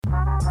All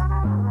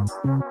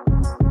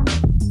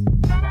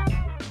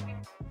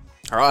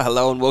right,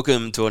 hello and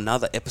welcome to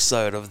another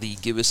episode of the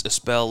Give Us a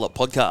Spell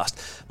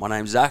podcast. My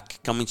name's Zach,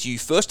 coming to you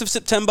 1st of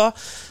September,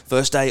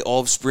 first day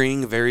of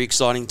spring, very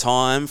exciting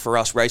time for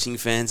us racing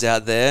fans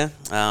out there.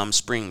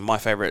 Spring, my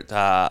favourite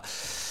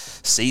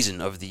season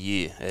of the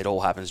year. It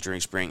all happens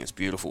during spring, it's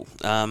beautiful.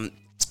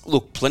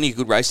 Look, plenty of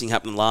good racing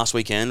happened last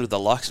weekend with the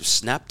likes of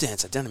Snap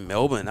Dancer down in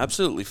Melbourne,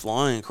 absolutely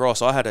flying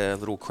across. I had a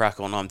little crack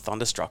on I'm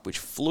Thunderstruck, which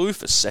flew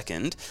for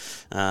second,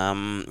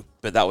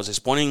 but that was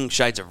disappointing.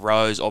 Shades of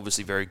Rose,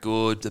 obviously very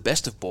good. The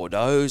Best of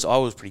Bordeaux, I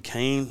was pretty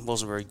keen,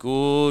 wasn't very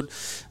good.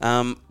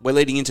 We're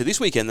leading into this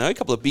weekend, though. A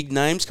couple of big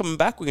names coming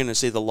back. We're going to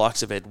see the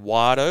likes of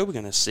Eduardo, we're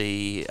going to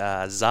see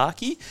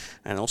Zaki,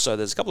 and also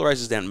there's a couple of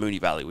races down Moonee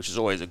Valley, which is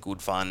always a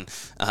good, fun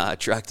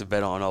track to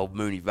bet on, old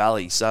Moonee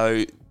Valley.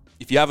 So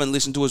if you haven't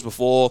listened to us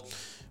before,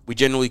 we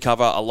generally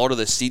cover a lot of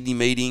the Sydney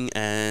meeting,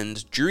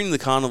 and during the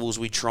carnivals,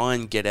 we try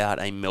and get out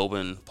a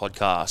Melbourne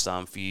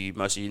podcast. For you,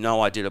 most of you know,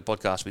 I did a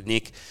podcast with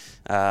Nick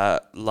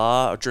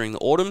during the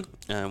autumn,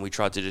 and we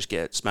tried to just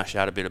smash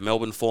out a bit of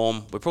Melbourne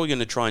form. We're probably going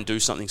to try and do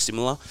something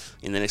similar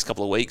in the next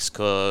couple of weeks,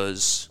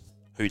 because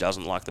who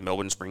doesn't like the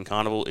Melbourne Spring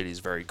Carnival? It is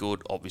very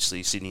good.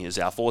 Obviously, Sydney is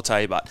our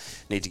forte, but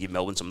need to give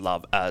Melbourne some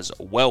love as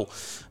well.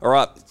 All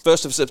right,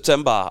 1st of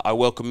September, I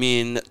welcome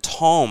in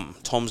Tom.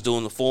 Tom's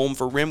doing the form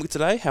for Renwick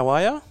today. How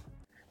are you?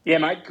 Yeah,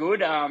 mate,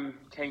 good.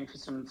 Keen for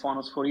some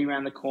finals footy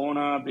around the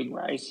corner, big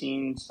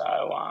racing.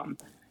 So,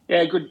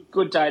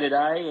 good day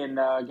today, and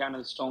going to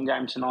the Storm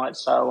game tonight.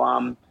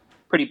 So,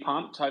 pretty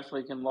pumped.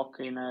 Hopefully, can lock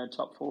in a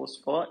top 4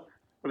 spot.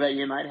 What about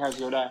you, mate? How's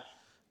your day?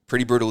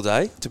 Pretty brutal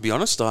day, to be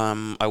honest.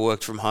 I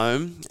worked from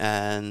home,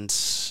 and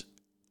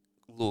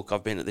look,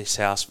 I've been at this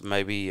house for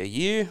maybe a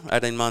year,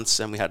 18 months,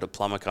 and we had a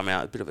plumber come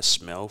out, a bit of a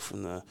smell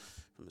from the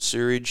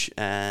sewage,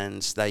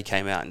 and they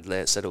came out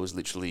and said it was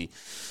literally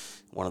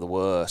one of the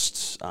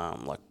worst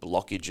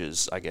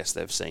blockages I guess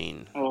they've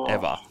seen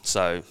ever.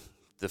 So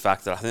the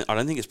fact that I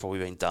don't think it's probably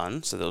been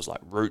done, so there was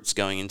roots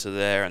going into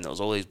there, and there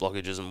was all these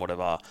blockages and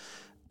whatever,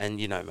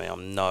 and you know me,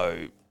 I'm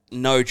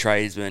no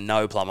tradesman,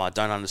 no plumber,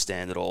 don't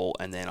understand it all.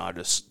 And then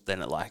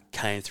it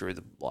came through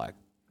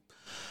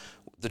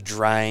the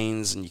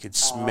drains, and you could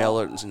smell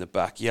it. It was in the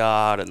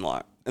backyard, and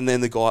then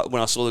the guy, when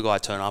I saw the guy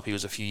turn up, he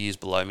was a few years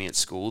below me at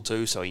school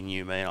too, so he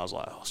knew me, and I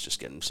was just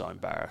getting so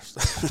embarrassed.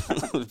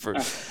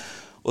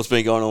 What's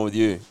been going on with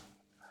you?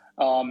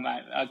 Oh,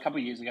 mate, a couple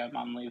of years ago,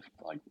 Mum lived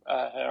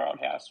her old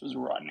house was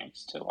right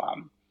next to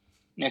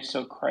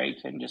a creek,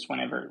 and just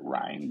whenever it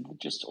rained,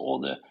 just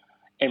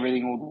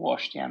everything would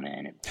wash down there,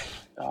 and it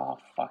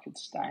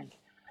stank.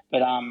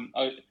 But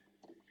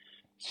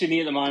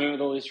Sydney at the moment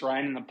with all this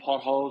rain and the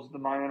potholes at the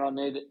moment, I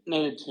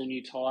needed 2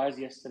 new tyres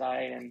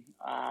yesterday, and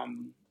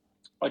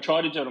I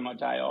tried to do it on my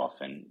day off,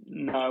 and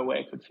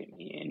nowhere could fit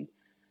me in.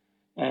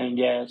 And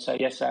yeah, so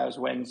yesterday was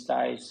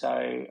Wednesday,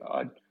 so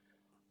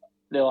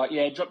they're like,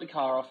 yeah, drop the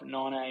car off at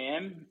 9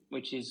 a.m,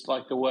 which is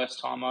the worst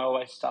time. I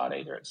always start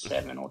either at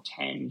 7 or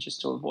 10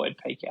 just to avoid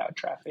peak hour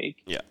traffic.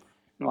 Yeah.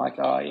 I'm like,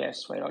 oh, yeah,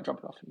 sweet, I'll drop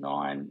it off at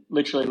 9.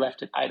 Literally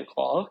left at 8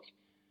 o'clock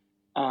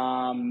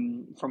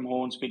from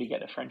Hornsby to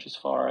get to French's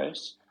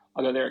Forest.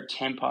 I got there at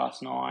 10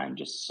 past 9,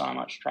 just so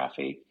much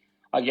traffic.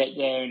 I get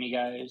there and he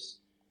goes,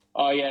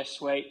 oh, yeah,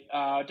 sweet.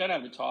 I don't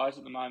have the tyres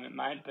at the moment,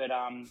 mate, but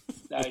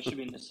they should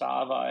be in the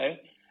Savo.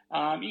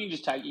 You can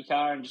just take your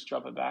car and just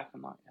drop it back.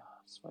 I'm like, oh,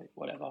 sweet,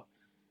 whatever.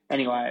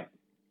 Anyway,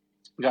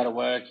 go to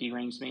work. He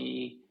rings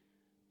me.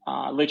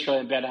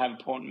 Literally about to have an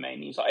important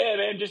meeting. He's like, yeah,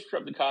 man, just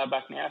drop the car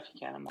back now if you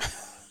can. I'm like,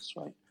 oh,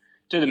 sweet.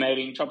 Do the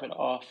meeting, drop it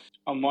off.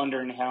 I'm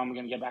wondering how I'm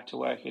going to get back to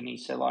work. And he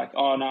said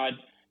oh, no,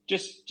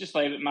 just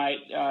leave it, mate.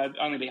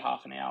 Only be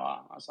half an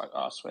hour. I was like,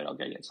 oh, sweet, I'll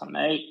go get something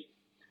to eat.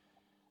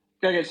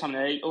 Go get something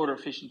to eat, order a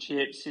fish and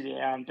chips, sit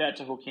down, about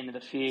to hook into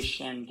the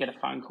fish and get a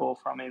phone call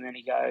from him. And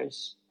he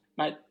goes,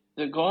 mate,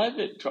 the guy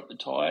that dropped the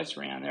tyres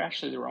around, they're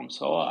actually the wrong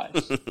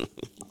size.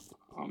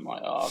 I'm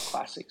like, oh,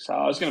 classic. So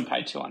I was going to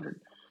pay $200.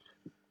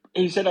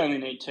 He said I only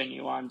need 2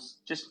 new ones,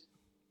 just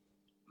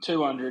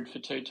 $200 for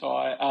 2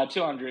 tyre,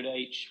 $200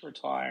 each for a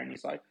tyre. And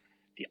he's like,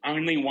 the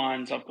only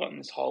ones I've got in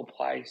this whole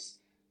place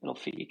that'll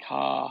fit your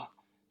car,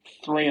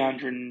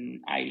 $380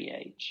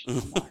 each.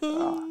 I'm like,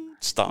 oh,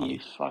 Stop. You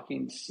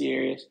fucking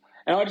serious?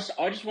 And I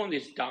just want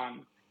this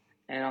done.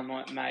 And I'm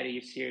like, mate, are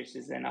you serious?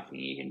 Is there nothing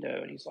you can do?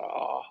 And he's like,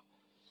 oh,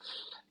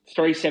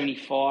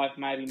 $375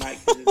 maybe, mate,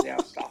 because it's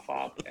our stuff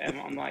up. And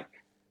I'm like,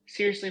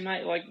 seriously,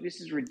 mate,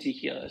 this is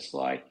ridiculous.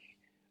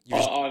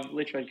 I've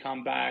literally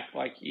come back,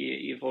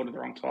 you've ordered the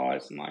wrong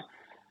tyres. And mate,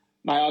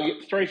 I'll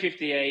get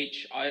 $350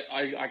 each.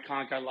 I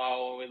can't go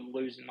lower. We're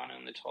losing money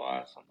on the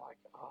tyres. I'm like,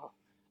 oh,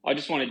 I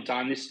just want it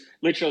done. This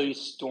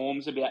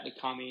storm's about to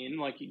come in.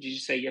 Did you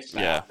see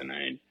yesterday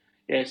afternoon?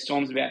 Yeah,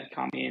 storm's about to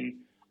come in.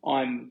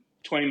 I'm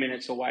 20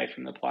 minutes away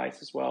from the place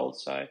as well.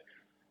 So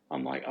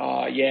I'm like,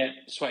 oh, yeah,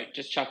 sweet,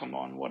 just chuck them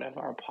on,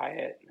 whatever, I'll pay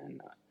it. And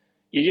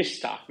you're just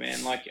stuck, man.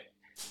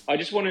 I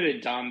just wanted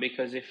it done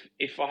because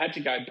if I had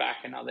to go back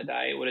another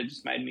day, it would have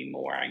just made me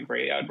more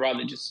angry. I'd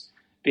rather just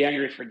be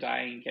angry for a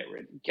day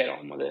and get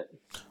on with it.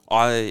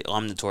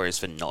 I'm notorious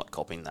for not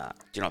copying that.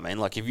 Do you know what I mean?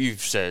 Like if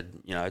you've said,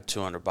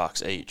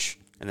 $200 each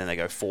and then they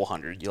go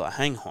 400, you're like,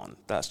 hang on,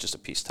 that's just a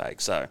piss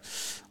take. So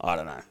I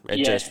don't know.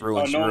 It just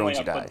ruins your Normally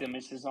day. I put the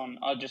missus on.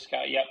 I just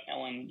go, yep,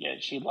 Ellen. Yeah,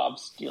 she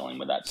loves dealing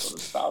with that sort of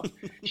stuff.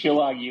 She'll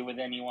argue with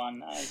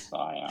anyone as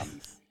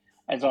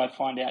I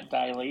find out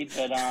daily.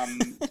 But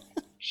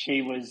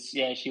she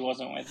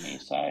wasn't with me.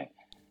 So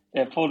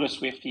they pulled a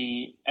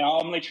Swifty, and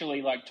I'm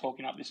literally like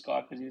talking up this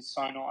guy because he's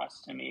so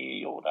nice to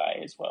me all day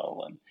as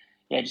well. And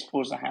just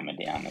pulls the hammer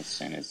down as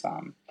soon as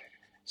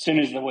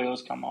the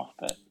wheels come off.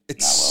 But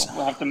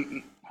we'll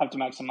have to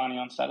make some money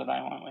on Saturday,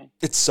 won't we?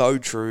 It's so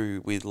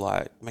true with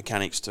like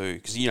mechanics too,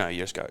 because you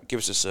just go give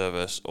us a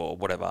service or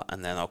whatever,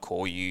 and then I'll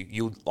call you.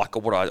 You like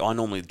what I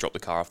normally drop the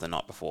car off the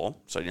night before,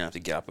 so you don't have to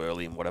get up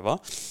early and whatever.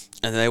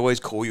 And they always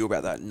call you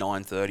about that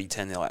 9:30,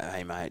 10. They're like,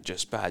 "Hey mate,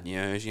 just bad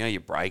news. Your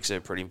brakes are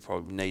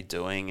probably need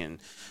doing, and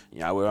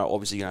we're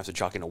obviously gonna have to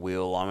chuck in a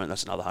wheel alignment.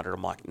 That's another 100."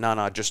 I'm like,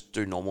 no, just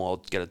do normal. I'll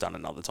get it done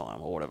another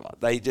time or whatever.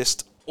 They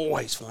just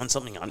always find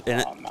something,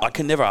 I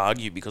can never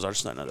argue because I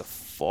just don't know the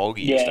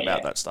foggiest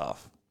about that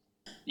stuff.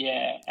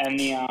 Yeah, and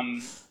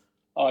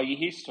you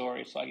hear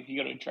stories like if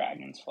you got a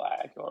Dragons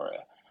flag or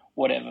a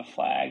whatever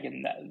flag,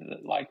 and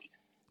that like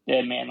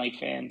they're Manly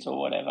fans or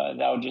whatever,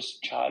 they'll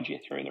just charge you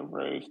through the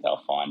roof.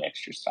 They'll find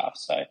extra stuff.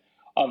 So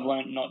I've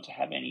learned not to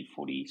have any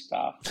footy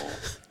stuff or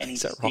any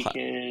stickers,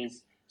 right?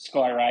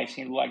 Sky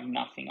Racing, like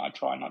nothing. I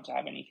try not to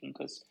have anything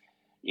because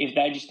if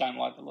they just don't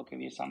like the look of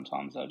you,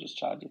 sometimes they'll just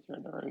charge you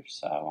through the roof.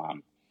 So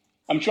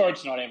I'm sure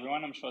it's not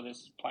everyone. I'm sure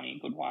there's plenty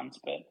of good ones,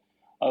 but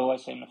I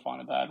always seem to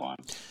find the bad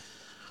ones.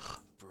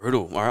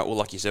 Brutal. All right, well,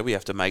 like you said, we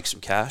have to make some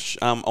cash.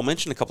 I'll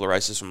mention a couple of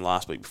races from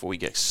last week before we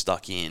get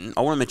stuck in.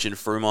 I want to mention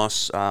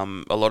Frumos.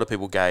 A lot of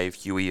people gave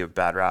Huey a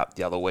bad rap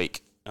the other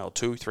week,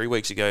 2-3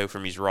 weeks ago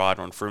from his ride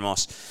on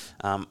Frumos.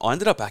 I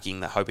ended up backing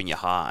that Hope in Your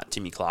Heart.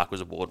 Timmy Clark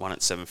was aboard, one at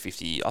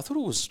 $7.50. I thought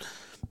it was,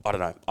 I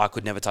don't know, I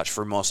could never touch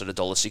Frumos at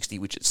 $1.60,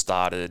 which it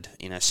started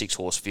in a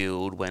 6-horse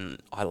field when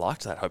I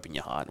liked that Hope in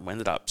Your Heart and we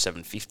ended up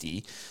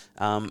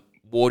 $7.50.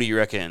 What do you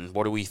reckon?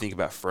 What do we think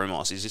about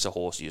Frumos? Is this a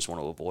horse you just want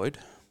to avoid?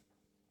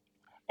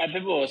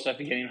 People are also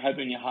forgetting Hope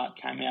in Your Heart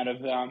came out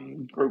of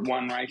Group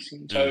 1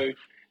 racing too.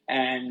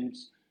 And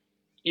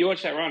you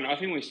watched that run. I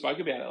think we spoke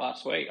about it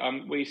last week.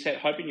 We said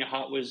Hope in Your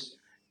Heart was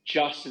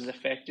just as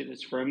effective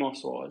as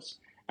Frumos was.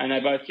 And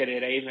they both get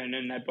it even,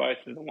 and they both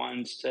are the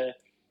ones to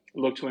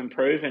look to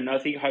improve. And I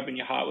think Hope in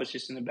Your Heart was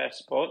just in the best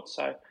spot.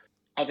 So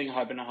I think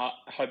Hope in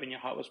Your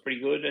Heart was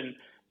pretty good. And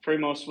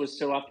Frumos was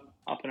still up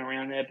and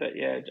around there. But,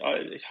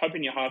 Hope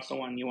in Your Heart's the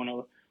one you want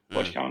to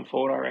watch going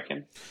forward, I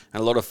reckon.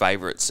 And a lot of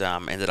favourites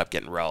ended up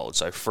getting rolled.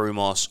 So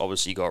Frumos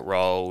obviously got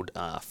rolled.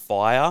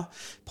 Fire,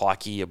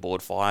 Pikey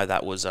aboard Fire,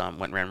 that was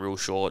went around real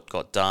short,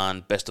 got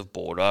done. Best of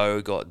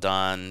Bordeaux got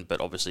done. But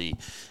obviously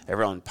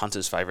everyone,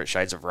 punters' favourite,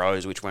 Shades of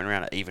Rose, which went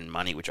around at even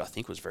money, which I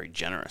think was very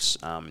generous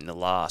in the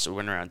last. It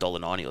went around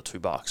 $1.90 or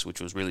 $2,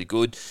 which was really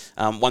good.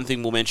 One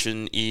thing we'll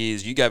mention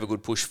is you gave a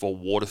good push for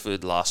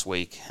Waterford last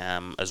week,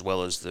 as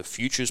well as the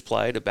Futures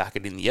play to back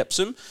it in the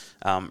Epsom.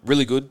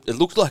 Really good. It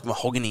looked like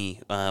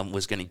Mahogany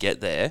was going to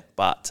get there,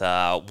 but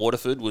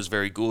Waterford was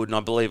very good. And I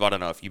believe, I don't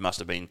know if you must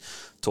have been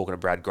talking to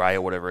Brad Gray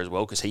or whatever as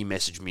well, because he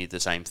messaged me the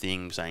same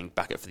thing, saying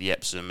back it for the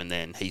Epsom, and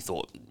then he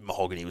thought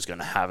Mahogany was going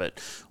to have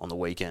it on the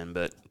weekend.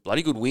 But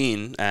bloody good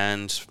win,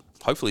 and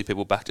hopefully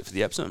people backed it for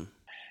the Epsom.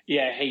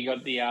 Yeah, he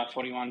got the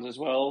 41s as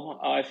well.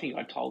 I think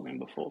I told him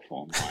before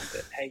Form 9,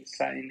 but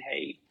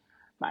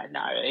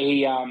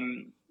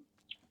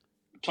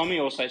Tommy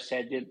also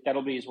said that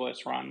that'll be his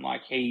worst run.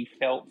 Like, he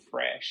felt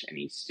fresh, and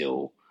he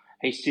still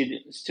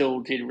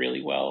did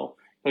really well.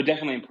 He'll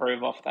definitely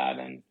improve off that,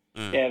 and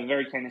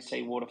very keen to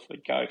see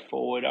Waterford go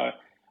forward.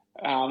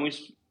 We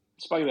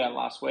spoke about it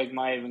last week.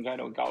 May even go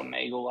to a Golden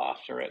Eagle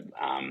after it.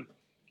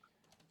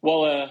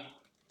 Waller,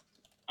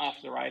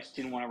 after the race,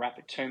 didn't want to wrap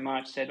it too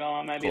much. Said,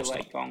 maybe a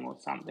late gong or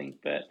something.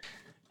 But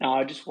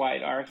no, just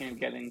wait. I reckon he'll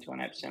get into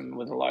an Epsom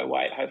with a low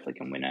weight. Hopefully,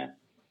 can win a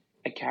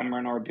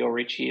Cameron or a Bill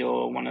Ritchie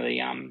or one of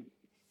the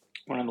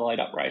laid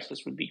up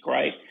races would be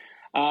great.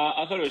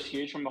 I thought it was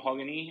huge from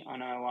Mahogany. I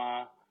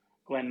know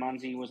Glenn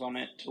Munsey was on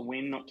it to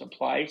win, not to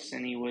place,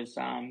 and he was,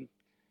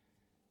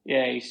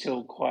 he's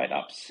still quite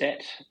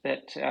upset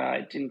that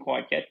it didn't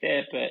quite get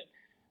there, but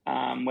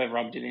we've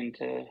rubbed it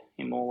into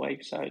him all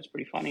week, so it's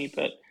pretty funny.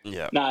 But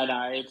it's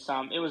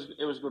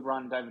it was a good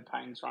run, David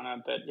Payne's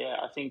runner, but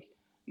I think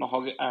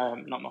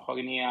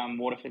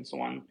Waterford's the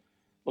one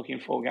looking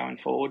for going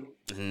forward.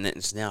 And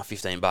it's now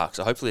 $15,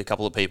 so hopefully a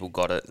couple of people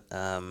got it.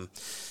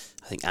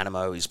 I think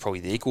Animo is probably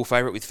the equal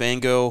favourite with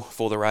Fangirl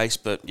for the race,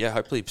 but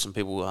hopefully some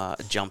people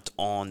jumped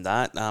on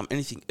that.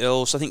 Anything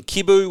else? I think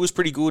Kibu was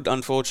pretty good.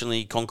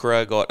 Unfortunately,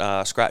 Conqueror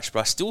got scratched, but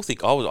I still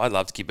think I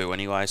loved Kibu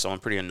anyway, so I'm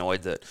pretty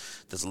annoyed that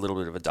there's a little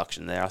bit of a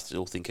deduction there. I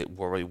still think it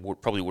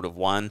probably would have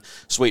won.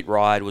 Sweet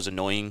Ride was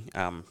annoying,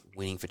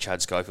 winning for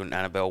Chad Schofield and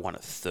Annabelle, won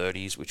at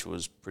 30s, which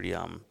was pretty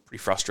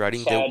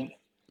frustrating.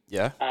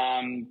 Yeah.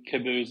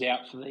 Kaboo's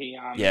out for the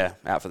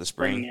out for the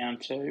spring now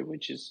too,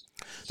 which is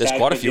there's sad,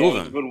 quite a few of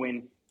them. It was a good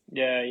win.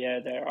 Yeah,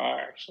 there are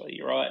actually.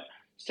 You're right.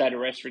 State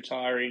of Rest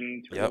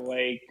retiring through the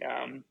week.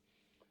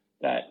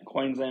 That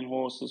Queensland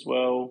horse as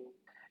well.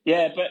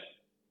 Yeah, but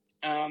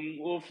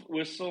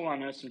we're still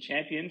on some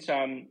champions.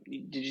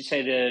 Did you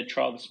see the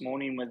trial this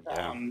morning with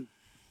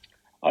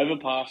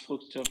Overpass?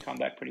 Looks to have come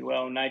back pretty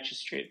well. Nature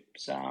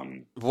Strips.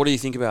 What do you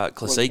think about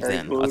Classique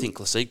then? Good. I think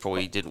Classique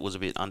probably was a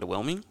bit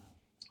underwhelming.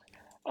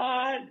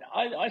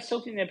 I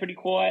still think they're pretty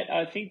quiet.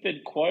 I think the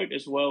quote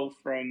as well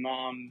from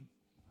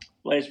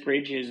Les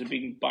Bridge, who's a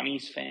big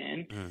Bunnies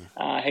fan,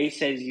 he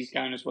says he's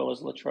going as well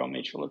as Latrell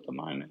Mitchell at the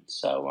moment.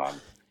 So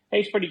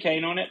he's pretty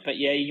keen on it. But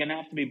yeah, you're going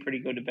to have to be pretty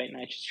good to beat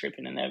Nature Strip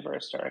in an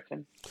Everest, I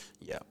reckon.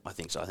 Yeah, I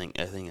think so. I think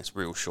it's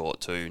real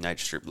short too.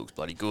 Nature Strip looks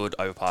bloody good.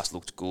 Overpass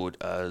looked good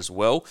as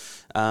well.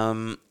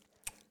 All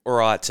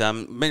right,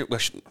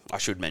 I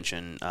should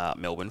mention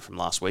Melbourne from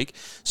last week.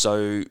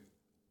 So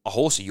a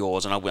horse of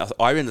yours, and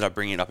I ended up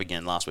bringing it up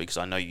again last week because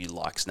I know you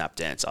like Snap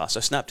Dancer. So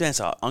Snap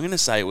Dancer, I'm going to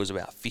say it was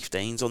about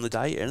 15s on the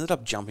day. It ended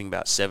up jumping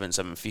about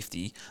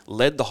 750,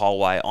 led the whole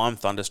way. I'm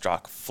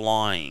Thunderstruck,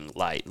 flying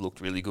late, looked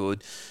really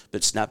good.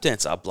 But Snap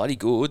Dancer, bloody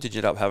good. Did you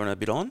end up having a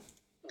bit on?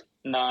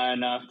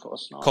 No, of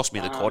course not. Cost me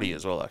the quaddie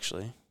as well,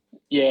 actually.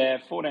 Yeah,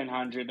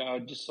 1,400. I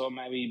just thought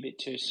maybe a bit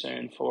too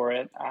soon for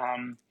it.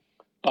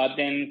 But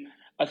then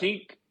I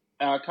think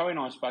Coe and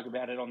I spoke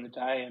about it on the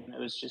day, and it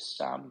was just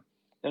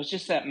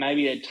that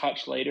maybe a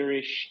touch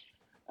leader-ish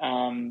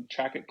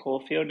track at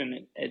Caulfield,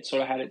 and it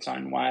sort of had its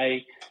own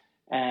way.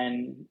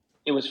 And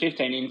it was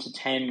 15 into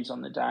 10s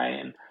on the day,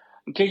 and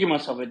I'm kicking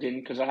myself I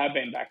didn't because I have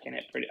been back in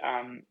it pretty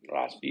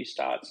last few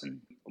starts, and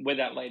with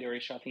that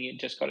leader-ish, I think it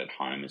just got it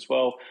home as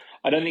well.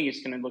 I don't think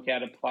it's going to look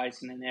out of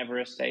place in an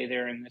Everest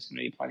either, and there's going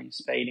to be plenty of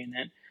speed in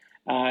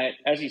it.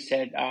 As you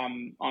said,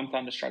 I'm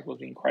Thunderstruck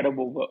looked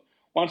incredible, but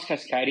once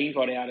Cascading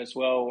got out as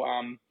well,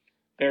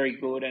 very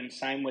good, and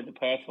same with the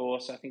Perth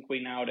horse. I think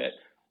we nailed it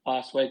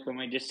last week when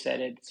we just said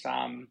it's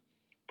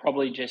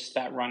probably just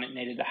that run it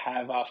needed to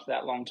have after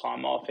that long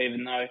time off,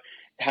 even though it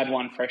had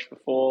one fresh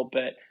before.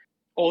 But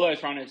all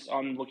those runners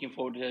I'm looking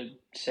forward to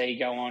see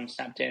go on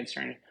Snap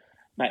Dancer, and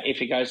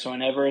if it goes to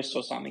an Everest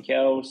or something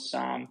else.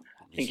 I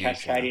think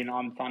Cascadian and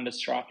I'm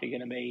Thunderstruck are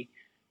going to be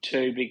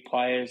two big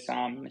players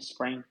this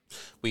spring.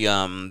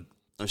 I'm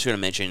just going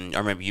to mention, I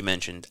remember you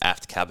mentioned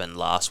Aft Cabin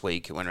last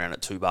week. It went around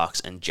at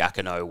 $2 and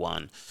Jacquino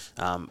won.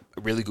 A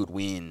really good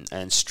win.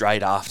 And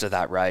straight after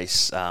that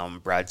race,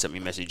 Brad sent me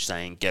a message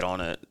saying, get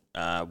on it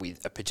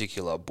with a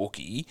particular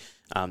bookie.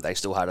 They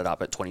still had it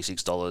up at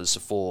 $26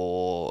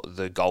 for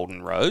the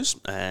Golden Rose.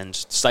 And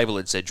Stable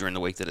had said during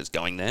the week that it's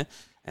going there.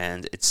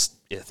 And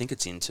I think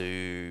it's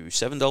into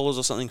 $7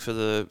 or something for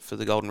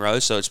the Golden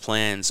Rose. So its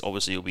plans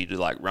obviously will be to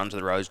like Run to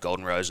the Rose,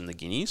 Golden Rose, and the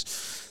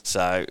Guineas.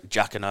 So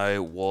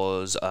Jacquino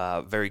was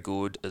very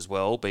good as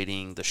well,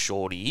 beating the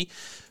Shorty.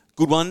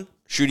 Good one,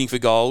 Shooting for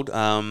Gold.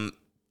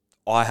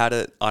 I had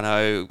it. I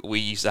know we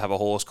used to have a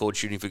horse called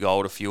Shooting for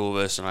Gold, a few of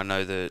us, and I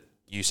know that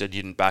you said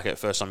you didn't back it.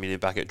 First time you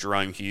didn't back it,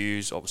 Jerome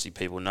Hughes. Obviously,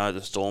 people know the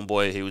Storm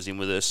Boy. He was in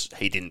with us.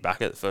 He didn't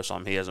back it. The first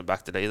time he hasn't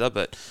backed it either.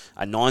 But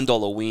a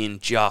 $9 win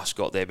just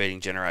got there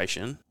beating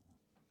Generation.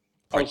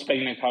 I was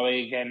speaking to Coe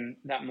again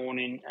that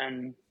morning,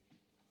 and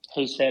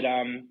he said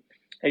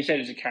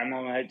it's a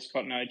camel. It's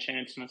got no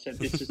chance. And I said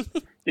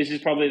this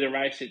is probably the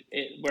race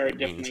where it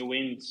definitely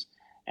wins.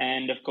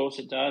 And of course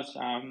it does.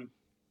 I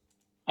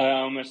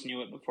almost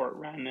knew it before it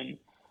ran, and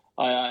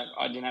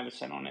I didn't have a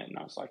cent on it, and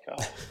I was like,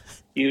 oh,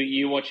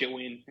 you watch it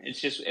win.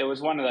 It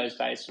was one of those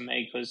days for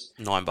me because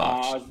 $9.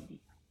 I was a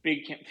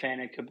big fan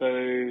of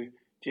Kaboo,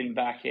 didn't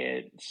back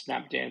it.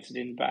 Snap Dancer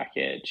didn't back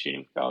it.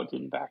 Shooting for Gold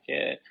didn't back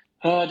it.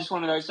 Just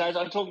one of those days.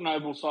 I took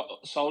Noble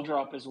Soldier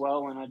up as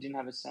well, and I didn't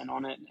have a cent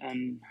on it.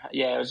 And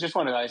yeah, it was just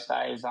one of those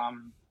days.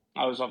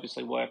 I was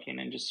obviously working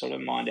and just sort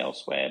of mind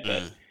elsewhere,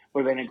 but it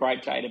would have been a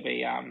great day to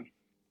be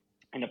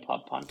in a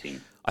pub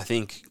punting. I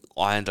think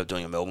I ended up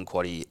doing a Melbourne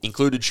quaddie,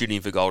 included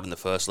Shooting for Gold in the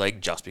first leg,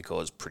 just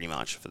because pretty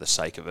much for the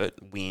sake of it,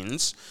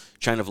 wins.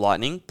 Chain of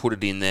Lightning, put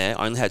it in there.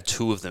 I only had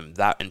two of them,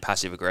 that and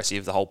Passive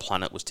Aggressive. The whole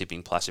planet was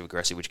tipping Passive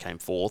Aggressive, which came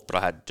fourth, but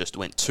I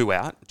went two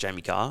out,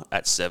 Jamie Carr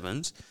at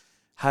 7s.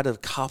 Had a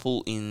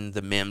couple in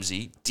the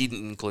Memsey, didn't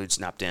include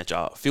Snap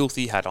Dancer.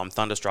 Filthy had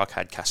Thunderstruck,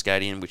 had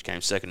Cascadian, which came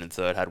second and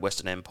third, had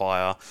Western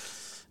Empire.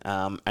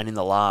 And in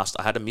the last,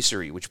 I had a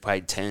Misery, which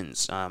paid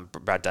 10s.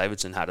 Brad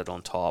Davidson had it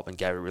on top and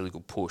gave a really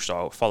good push,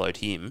 so I followed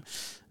him.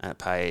 And it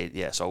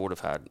paid, so I would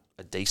have had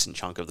a decent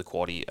chunk of the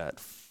quaddie at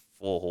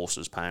 4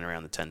 horses paying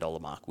around the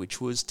 $10 mark,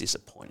 which was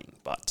disappointing,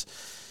 but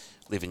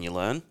live and you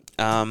learn.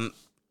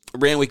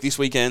 Round week this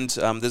weekend,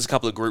 there's a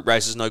couple of group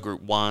races, no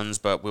group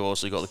 1s, but we've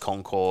also got the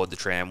Concorde, the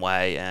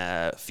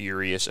Tramway,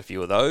 Furious, a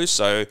few of those.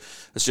 So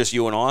it's just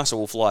you and I, so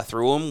we'll fly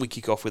through them. We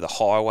kick off with a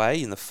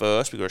Highway in the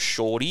first. We've got a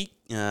Shorty,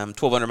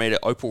 1,200 metre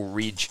Opal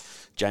Ridge,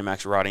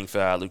 J-Max riding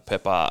for Luke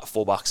Pepper,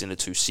 $4 into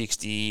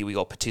 260. We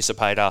got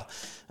Participator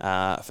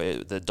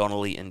for the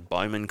Donnelly and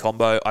Bowman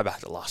combo. I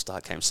backed it last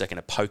start, came second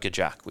at Poker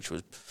Jack, which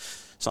was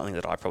something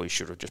that I probably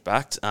should have just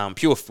backed.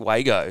 Pure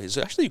Fuego is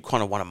actually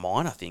kind of one of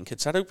mine, I think.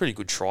 It's had a pretty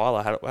good trial.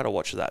 I had a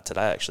watch of that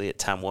today, actually, at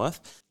Tamworth.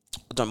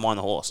 I don't mind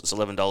the horse. It's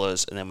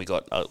 $11, and then we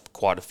got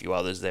quite a few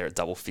others there at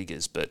double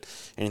figures. But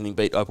anything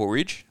beat Opal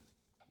Ridge?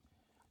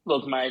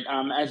 Look, mate,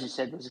 as you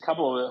said, there's a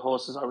couple of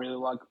horses I really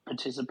like.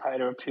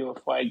 Participator, Pure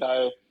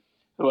Fuego,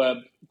 who are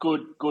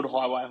good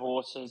highway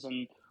horses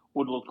and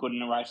would look good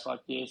in a race like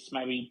this.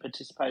 Maybe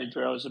Participator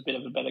Drill is a bit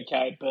of a better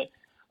cake, but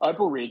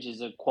Opal Ridge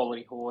is a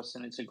quality horse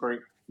and it's a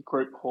group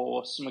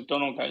horse.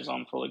 McDonald goes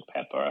on for Luke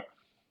Pepper.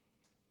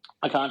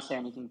 I can't see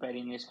anything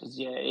beating this because,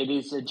 it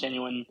is a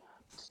genuine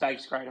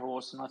stakes grade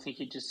horse, and I think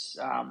it just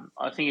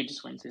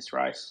wins this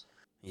race.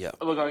 Yeah.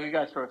 Look, I could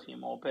go through a few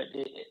more, but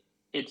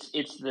it's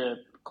the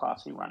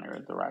classy runner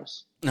of the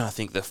race. I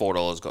think the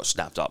 $4 got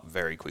snapped up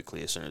very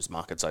quickly as soon as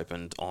markets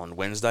opened on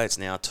Wednesday. It's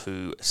now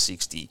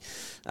 $2.60.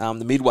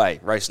 The midway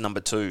race number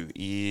 2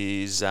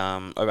 is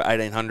over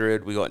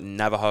 1,800. We got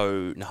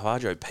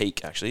Navajo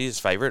Peak actually his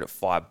favourite at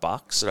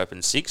 $5. It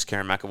opened 6.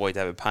 Karen McAvoy,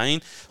 David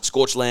Payne.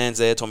 Scorched Lands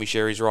there. Tommy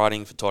Sherry's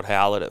riding for Todd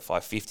Howlett at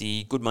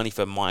 $5.50. Good money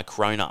for Mike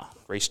Rona.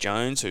 Reece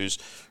Jones, who's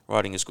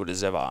riding as good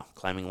as ever,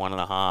 claiming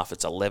 1.5.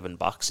 It's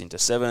 $11 into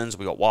 7s.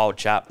 We got Wild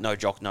Chap, no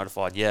jock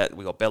notified yet.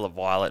 We got Bella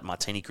Violet,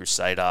 Martini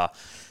Crusader,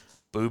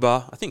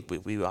 Booba. I think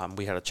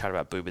we had a chat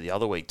about Booba the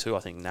other week too. I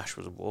think Nash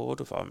was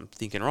aboard, if I'm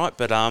thinking right.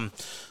 But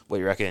what do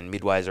you reckon?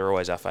 Midways are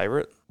always our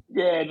favourite.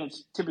 Yeah, and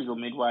it's typical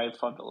midway,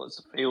 $5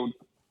 a field.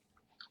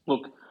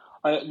 Look,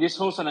 this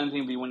horse I don't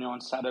think will be winning on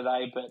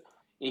Saturday, but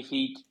if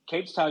he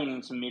keeps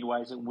targeting some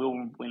midways, it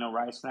will win a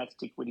race, and that's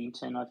Dick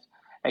Whittington.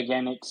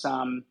 Again,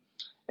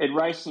 it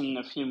raced in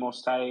a few more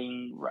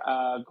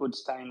good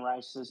staying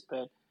races,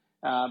 but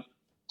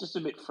just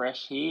a bit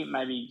fresh here.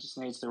 Maybe he just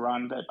needs to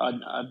run, but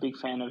I'm a big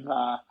fan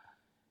of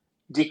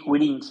Dick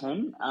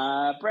Whittington.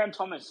 Brown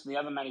Thomas, the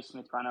other Matty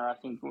Smith runner, I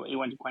think he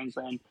went to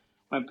Queensland,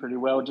 went pretty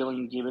well.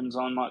 Gillian Gibbons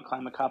on might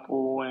claim a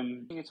couple,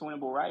 and I think it's a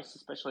winnable race,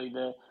 especially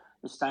the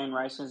staying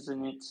races,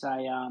 and it's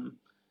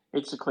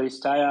a clear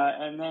stayer.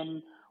 And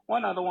then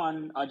one other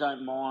one I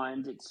don't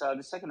mind. It's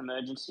the second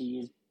emergency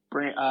is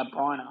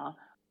Bryner.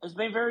 Has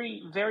been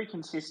very, very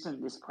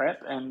consistent this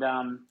prep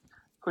and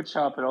could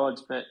show up at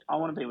odds, but I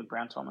want to be with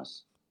Brown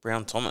Thomas.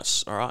 Brown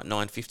Thomas, all right,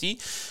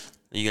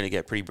 $9.50. Are you going to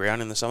get pretty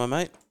brown in the summer,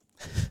 mate?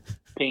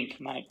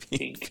 Pink, mate,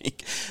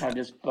 pink. I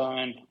just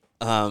burn.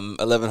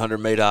 1,100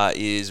 metre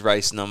is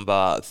race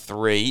number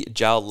 3,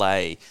 Jal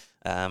Lay.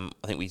 I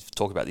think we've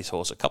talked about this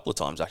horse a couple of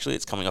times, actually.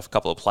 It's coming off a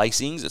couple of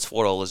placings. It's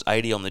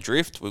 $4.80 on the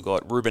drift. We've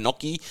got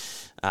Rubinocchi,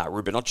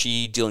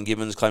 Dylan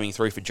Gibbons claiming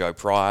 3 for Joe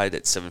Pride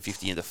at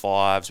 $7.50 into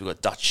 5s. We've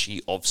got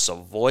Duchy of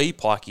Savoy.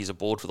 Pikey's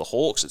aboard for the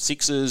Hawks at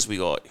 6s. We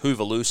got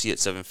Hoover Lucy at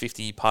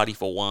 $7.50. Party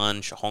for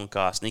 1.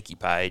 Shahonka, Sneaky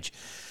Page.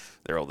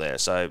 They're all there.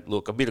 So,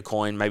 look, a bit of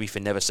coin maybe for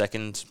Never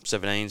Second,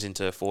 17s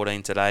into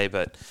 14 today,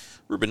 but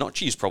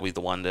Rubinocchi is probably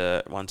the one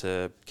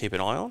to keep an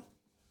eye on.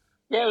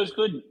 Yeah, it was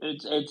good.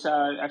 It's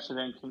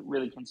actually been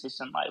really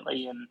consistent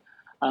lately, and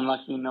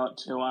unlucky not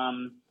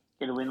to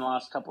get a win the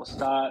last couple of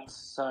starts.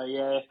 So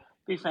yeah,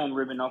 big fan of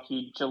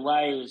Rubinocchi.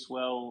 Jalay as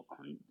well.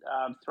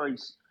 Three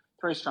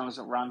strongest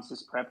that runs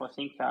this prep. I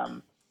think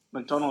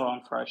McDonald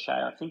on for O'Shea.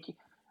 I think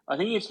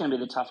it's going to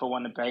be the tougher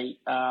one to beat.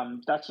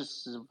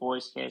 Duchess's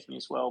voice scares me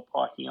as well.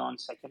 Pikey on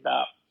second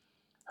up.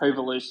 Hoover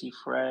Lucy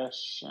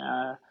fresh.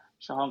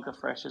 Shahonka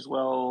fresh as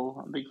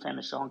well. I'm a big fan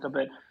of Shahonka,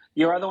 but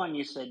your other one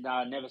you said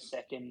Never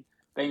Second.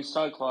 Being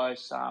so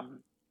close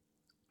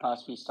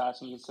past few starts,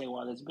 and you can see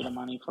why there's a bit of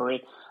money for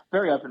it.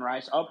 Very open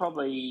race. I'll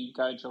probably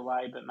go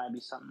Jalay, but maybe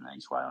something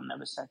each way on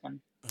Never Second.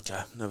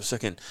 Okay, Never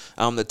Second.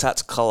 The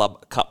Tats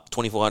Club Cup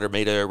 2,400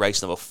 metre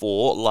race number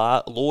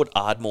 4, Lord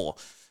Ardmore.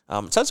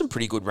 It's had some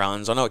pretty good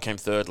runs. I know it came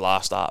third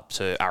last up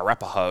to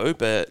Arapahoe,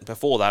 but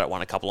before that it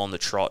won a couple on the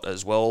trot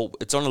as well.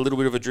 It's on a little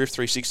bit of a drift,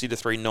 360 to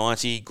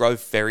 390.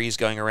 Grove Ferry's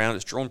going around.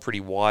 It's drawn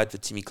pretty wide for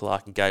Timmy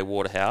Clark and Gay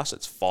Waterhouse.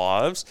 It's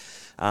 5s.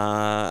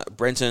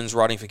 Brenton's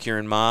riding for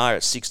Kieran Maher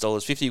at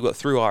 $6.50. You've got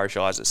Through Irish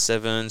Eyes at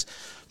 7s.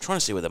 I'm trying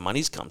to see where the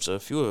money's come, so a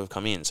few have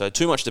come in. So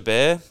Too Much to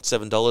Bear,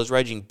 $7.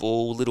 Raging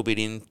Bull, a little bit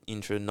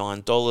into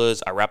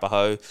 $9.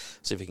 Arapahoe,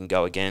 see if we can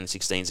go again,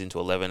 16s into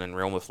 11. And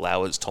Realm of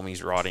Flowers,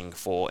 Tommy's riding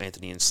for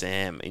Anthony and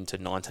Sam into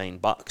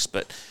 $19.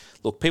 But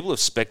look, people have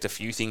spec'd a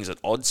few things at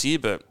odds here,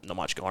 but not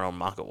much going on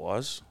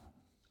market-wise.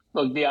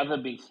 Look, the other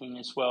big thing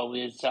as well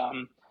is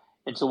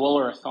it's a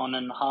Wallarothon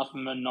and half of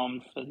them are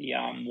nom for the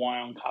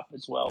Wyong Cup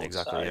as well.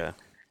 Exactly, so, yeah.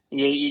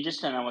 You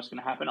just don't know what's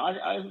going to happen.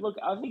 I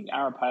think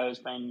Arapahoe has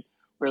been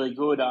really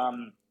good.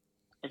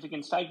 If it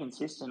can stay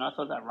consistent, I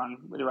thought that run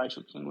with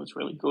Rachel King was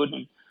really good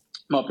and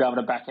might be able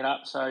to back it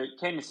up. So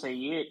keen to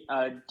see it.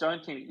 I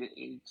don't think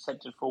it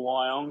accepted for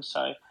Wyong,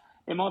 so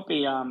it might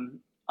be.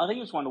 I think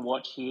it's one to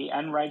watch here.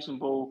 And Raging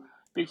Bull,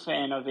 big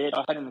fan of it.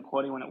 I had it in the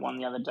quaddy when it won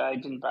the other day.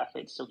 Didn't back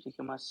it, still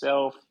kicking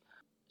myself.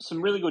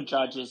 Some really good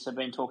judges have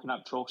been talking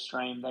up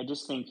Chalkstream. They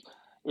just think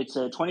it's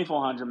a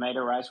 2,400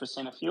 metre race. We've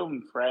seen a few of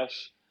them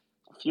fresh.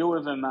 A few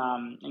of them,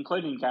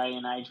 including Gay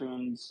and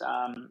Adrian's.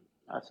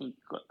 I think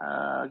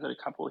I got a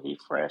couple here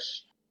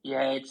fresh.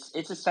 Yeah,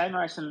 it's a same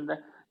race, and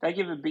they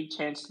give a big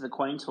chance to the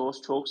Queen's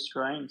horse, Chalk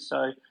Screen.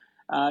 So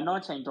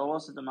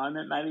 $19 at the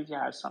moment. Maybe if you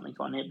have something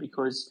on it,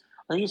 because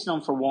I think it's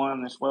known for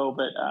wine as well.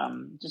 But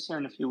just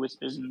hearing a few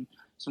whispers and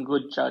some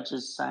good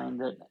judges saying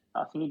that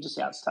I think it just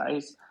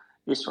outstays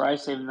this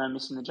race, even though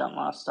missing the jump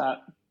last start.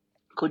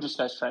 Could just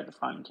go straight to the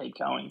front and keep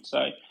going.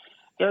 So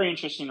very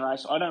interesting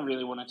race. I don't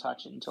really want to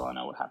touch it until I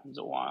know what happens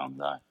at Wyong,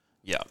 though.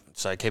 Yeah,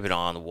 so keep an eye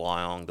on the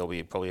Wyong. There'll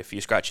be probably a few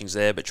scratchings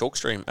there, but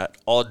Chalkstream at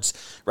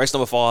odds. Race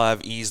number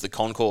 5 is the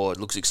Concord.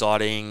 Looks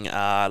exciting.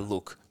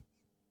 Look,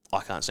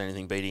 I can't see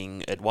anything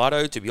beating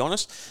Eduardo, to be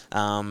honest.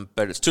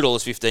 But it's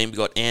 $2.15. We've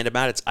got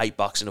Andermatt. It's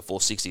 $8 into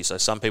 460. So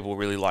some people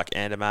really like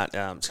Andermatt.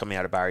 It's coming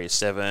out of barrier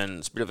 7.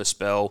 It's a bit of a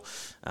spell.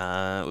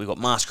 We've got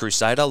Masked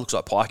Crusader. Looks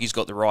like Pikey's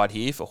got the ride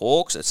here for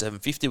Hawks at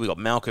 $7.50. We've got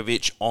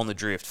Malkovich on the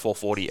drift,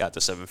 $4.40 out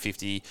to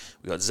 $7.50.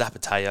 We've got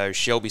Zapateo.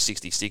 Shelby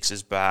 66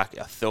 is back.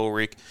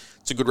 Thelric.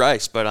 It's a good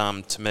race, but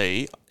to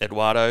me,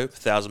 Eduardo,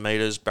 1,000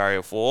 metres,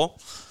 barrier 4.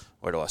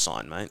 Where do I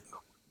sign, mate?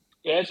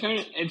 Yeah, it's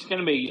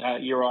gonna be.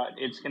 You're right.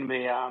 It's gonna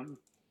be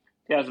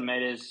 1,000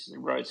 metres,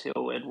 Rose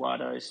Hill,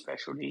 Eduardo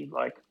specialty.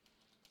 Like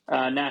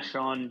Nash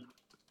on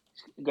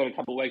got a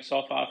couple of weeks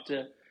off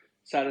after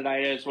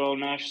Saturday as well,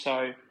 Nash. So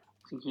I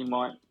think he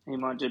might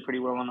do pretty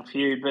well on a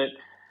few. But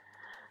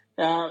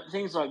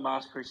things like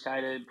Masked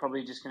Crusader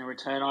probably just going to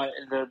return.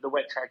 The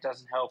wet track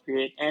doesn't help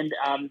it, and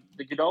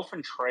the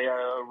Godolphin trio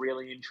are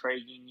really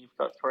intriguing. You've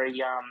got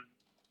 3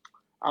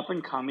 up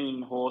and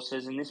coming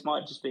horses, and this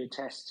might just be a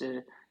test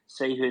to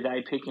see who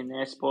they pick in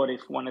their spot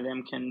if one of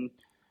them can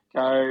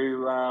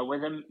go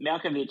with them.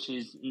 Malkovich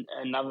is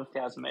another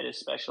 1,000 metre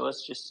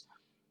specialist, just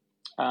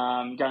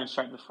going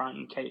straight to the front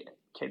and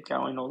keep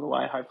going all the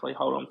way. Hopefully,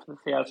 hold on for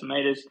the 1,000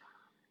 metres.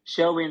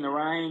 Shelby in the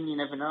rain, you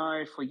never know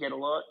if we get a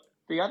lot.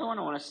 The other one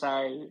I want to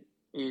say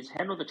is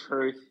Handle the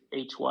Truth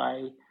each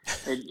way.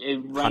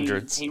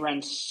 Hundreds. He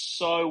ran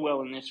so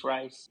well in this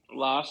race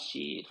last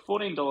year.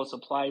 $14 a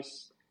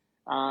place.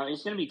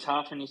 He's going to be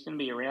tough and he's going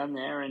to be around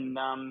there. And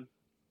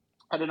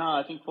I don't know.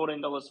 I think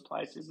 $14 a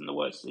place isn't the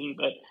worst thing.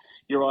 But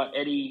you're right,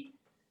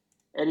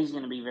 Eddie's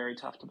going to be very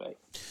tough to beat.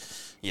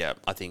 Yeah,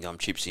 I think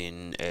chips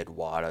in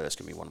Eduardo. That's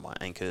going to be one of my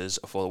anchors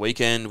for the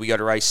weekend. We go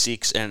to race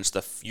 6, and it's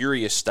the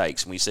Furious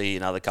Stakes, and we see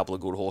another couple of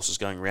good horses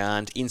going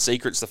around. In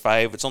Secret's the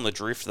fave. It's on the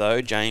drift,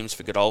 though. James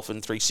for Godolphin,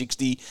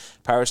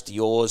 $3.60. Paris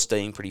Dior's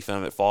staying pretty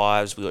firm at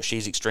 5s. We've got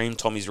She's Extreme.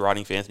 Tommy's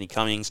riding for Anthony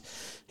Cummings.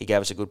 He gave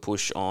us a good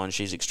push on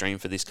She's Extreme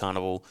for this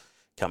carnival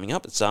coming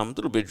up. It's a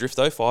little bit of drift,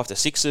 though. 5 to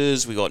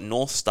 6s. We got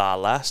North Star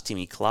Lass.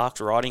 Timmy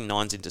Clark's riding.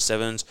 9s into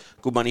 7s.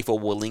 Good money for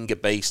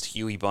Wallinga Beast.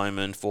 Huey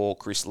Bowman for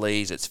Chris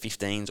Lees. It's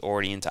 15s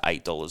already into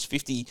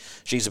 $8.50.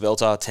 She's a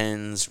Belter.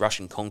 10s.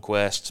 Russian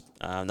Conquest.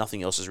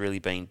 Nothing else has really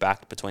been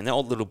backed between that. A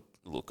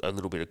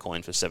little bit of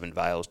coin for 7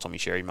 Vales. Tommy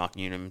Sherry, Mark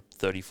Newnham.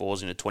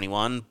 34s into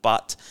 21.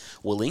 But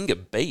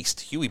Wallinga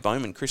Beast. Huey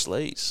Bowman, Chris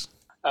Lees.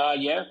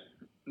 Yeah,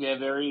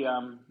 very.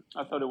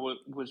 I thought it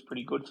was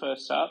pretty good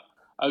first up.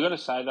 I got to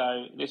say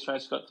though, this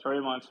race got 3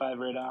 of my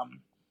favourite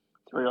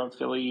 3-year-old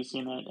fillies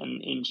in it,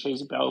 and in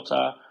She's a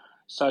Belter,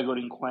 so good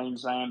in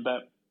Queensland,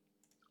 but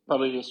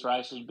probably this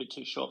race is a bit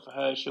too short for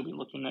her. She'll be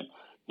looking at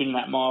hitting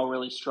that mile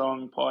really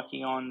strong,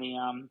 Pikey on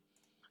the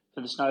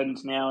for the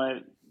Snowdens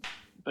now,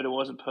 but it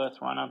was a Perth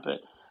runner.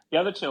 But the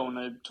other 2 I want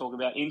to talk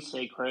about, In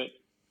Secret.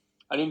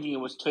 I didn't think it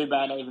was too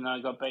bad, even though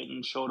it got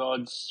beaten short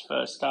odds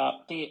first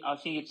up. I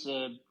think it's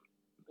going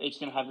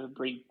to have a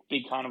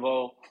big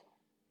carnival.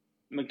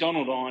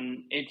 McDonald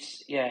on,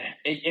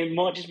 it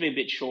might just be a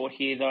bit short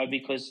here though,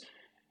 because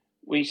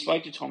we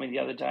spoke to Tommy the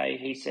other day.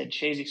 He said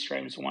She's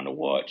Extreme's one to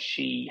watch.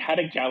 She had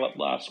a gallop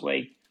last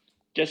week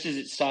just as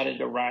it started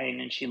to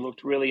rain, and she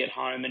looked really at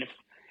home. And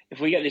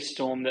if we get this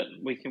storm that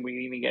we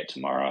even get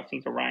tomorrow, I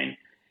think the rain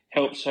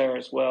helps her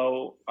as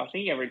well. I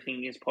think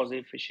everything is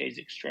positive for She's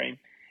Extreme.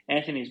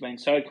 Anthony's been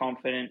so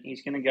confident.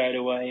 He's going to go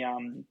to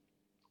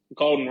a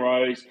Golden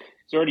Rose.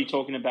 He's already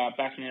talking about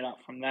backing it up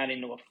from that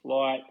into a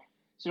flight.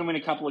 She's going to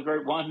win a couple of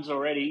Group 1s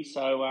already,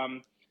 so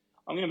I'm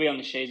going to be on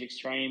the She's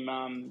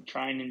Extreme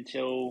train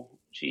until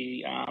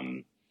she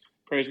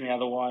proves me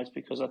otherwise,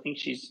 because I think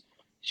she's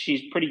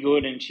pretty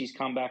good and she's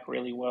come back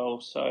really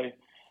well. So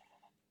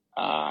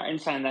in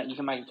saying that, you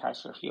can make a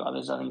case for a few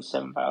others. I think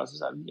 7 Vales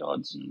is over the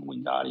odds and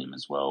Wingardium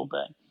as well,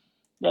 but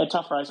yeah,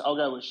 tough race. I'll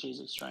go with She's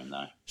Extreme,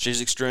 though.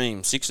 She's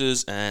Extreme,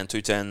 6s and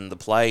 210 the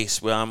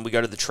place. We go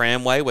to the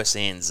Tramway. We're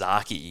seeing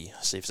Zaki.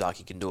 See if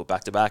Zaki can do it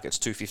back-to-back. It's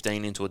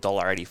 $2.15 into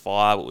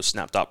 $1.85. It was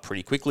snapped up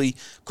pretty quickly.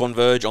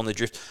 Converge on the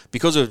drift.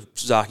 Because of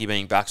Zaki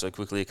being back so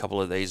quickly, a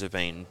couple of these have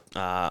been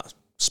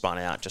spun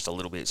out just a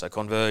little bit. So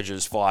Converge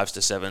is 5s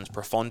to 7s.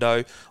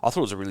 Profondo, I thought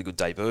it was a really good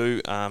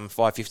debut.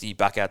 $5.50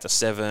 back out to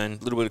 7. A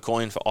little bit of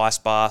coin for Ice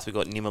Bath. We've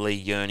got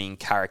Nimmerly, Yearning,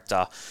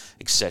 Character,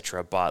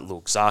 etc. But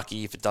look,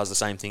 Zaki, if it does the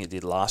same thing it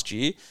did last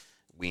year,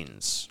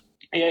 wins.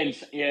 Yeah,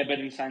 but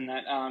in saying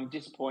that,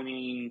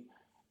 disappointing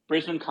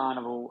Brisbane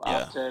Carnival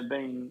after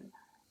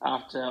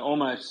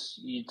almost,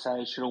 you'd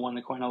say, should have won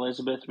the Queen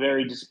Elizabeth.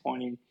 Very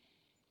disappointing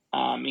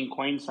in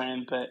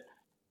Queensland, but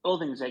all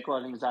things equal,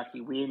 I think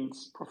Zaki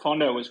wins.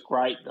 Profondo was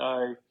great,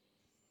 though.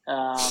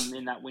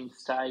 in that win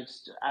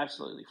stakes,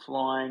 absolutely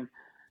flying.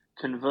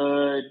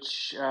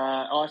 Converge,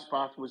 Ice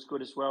Bath was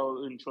good as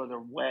well. Enjoy the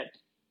wet.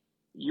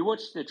 You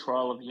watched the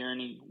trial of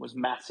Yearning was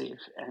massive,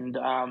 and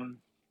I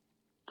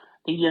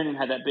think Yearning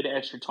had that bit of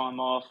extra time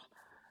off.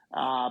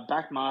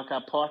 Back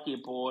marker, Pikey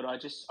aboard.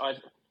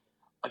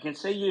 I can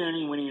see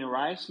Yearning winning a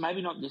race.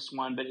 Maybe not this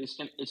one, but it's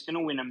going to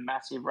win a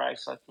massive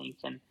race, I think,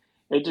 and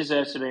it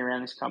deserves to be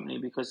around this company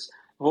because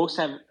the horse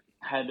have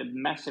had a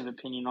massive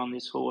opinion on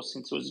this horse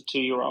since it was a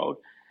 2-year-old,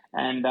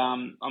 and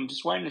I'm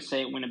just waiting to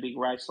see it win a big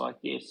race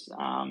like this.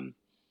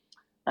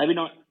 Maybe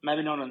not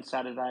on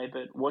Saturday,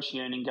 but watch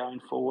Yearning going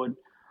forward.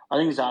 I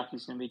think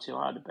Zaki's going to be too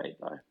hard to beat,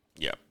 though.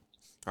 Yeah.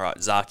 All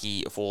right,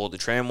 Zaki for the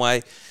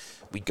Tramway.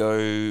 We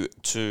go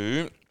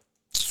to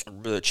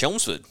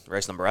Chelmsford,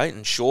 race number 8,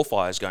 and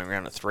Surefire is going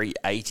around at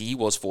 380,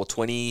 was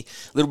 420. A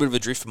little bit of a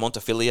drift for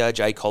Montefilia.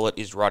 Jay Collett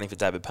is riding for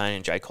David Payne,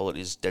 and Jay Collett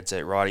is dead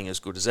set riding as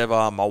good as ever.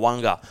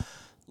 Mwanga,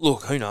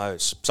 look, who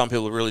knows? Some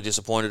people are really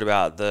disappointed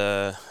about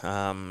the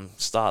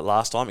start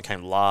last time. It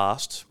came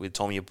last with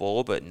Tommy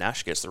aboard, but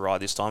Nash gets the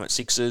ride this time at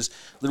 6s.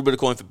 A little bit of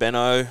coin for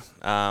Benno.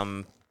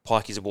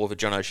 Pikey's aboard for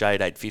John O'Shea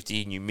at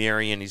 850.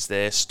 Numerian is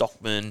there.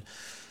 Stockman,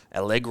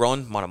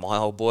 Allegron, one of my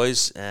old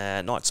boys.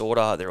 Knight's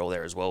Order, they're all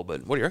there as well.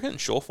 But what do you reckon?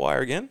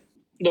 Surefire again?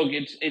 Look,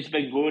 it's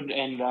been good,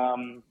 and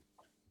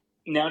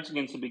now it's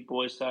against the big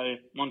boys. So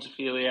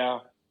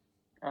Montefilia,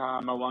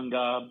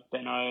 Mwanga,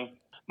 Benno.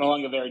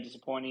 Mwanga very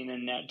disappointing,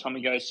 and now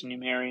Tommy goes to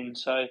Numerian.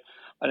 So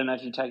I don't know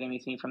if you take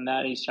anything from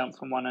that. He's jumped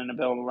from one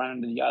Annabelle to run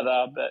into the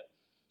other, but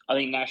I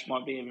think Nash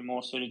might be even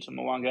more suited to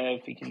Mwanga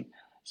if he can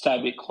stay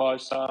a bit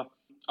closer.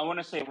 I want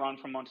to see a run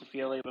from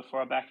Montefilia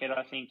before I back it.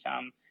 I think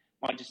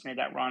might just need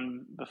that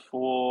run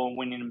before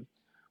winning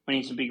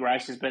some big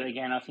races. But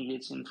again, I think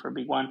it's in for a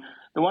big one.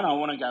 The one I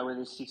want to go with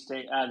is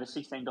the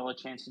 $16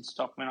 chance in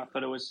Stockman. I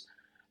thought it was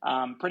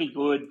pretty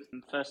good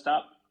first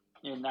up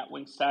in that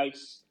wing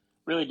stakes.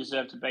 Really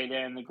deserved to be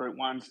there in the Group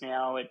 1s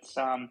now. It's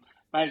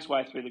made its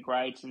way through the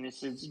grades, and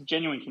this is a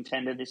genuine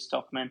contender, this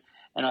Stockman.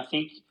 And I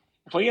think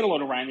if we get a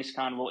lot of rain this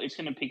carnival, it's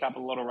going to pick up a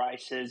lot of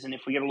races. And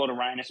if we get a lot of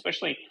rain,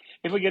 especially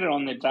if we get it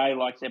on the day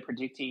like they're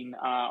predicting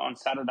on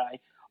Saturday,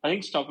 I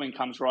think Stockman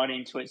comes right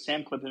into it.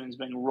 Sam Clipperton's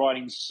been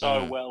riding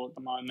so well at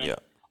the moment. Yeah.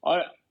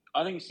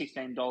 I think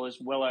 $16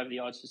 well over the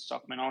odds for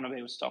Stockman. I want to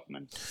be with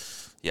Stockman.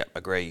 Yeah,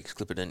 agree.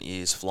 Clipperton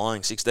is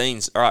flying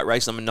 16s. All right,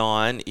 race number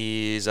 9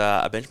 is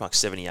a benchmark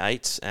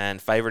 78,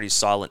 and favourite is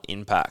Silent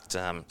Impact.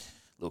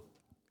 Look,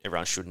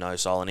 everyone should know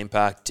Silent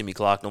Impact. Timmy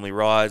Clark normally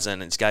rides,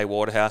 and it's Gay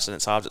Waterhouse, and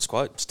it's halved its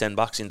quote. It's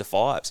 $10 into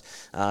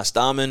 5s.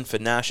 Starman for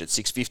Nash at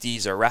 650.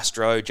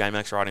 Zarastro,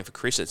 J-Max riding for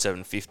Chris at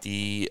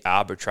 750.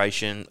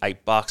 Arbitration,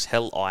 $8.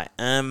 Hell I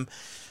Am.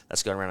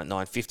 That's going around at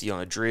 950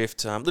 on a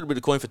drift. A little bit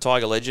of coin for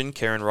Tiger Legend.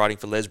 Karen riding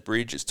for Les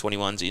Bridge. It's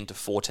 21s into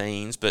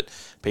 14s, but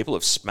people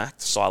have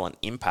smacked Silent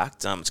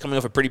Impact. It's coming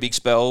off a pretty big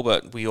spell,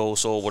 but we all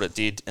saw what it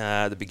did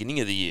at the beginning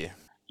of the year.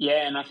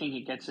 Yeah, and I think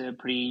it gets a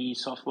pretty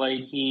soft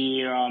lead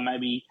here.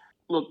 Maybe,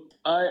 look,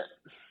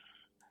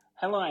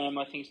 Hell I Am,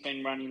 I think, has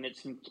been running at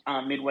some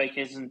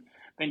midweekers and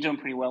been doing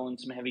pretty well in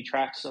some heavy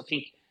tracks. I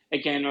think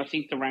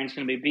the rain's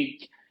going to be a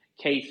big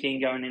key thing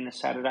going into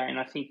Saturday, and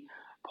I think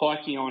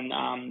Pikey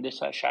on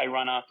this O'Shea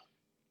runner,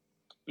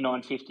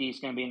 950 is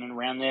going to be in and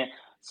around there.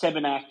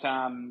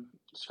 Sebenak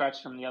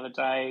scratched from the other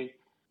day.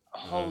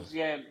 Holds,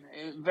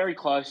 very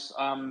close,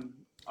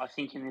 I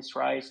think, in this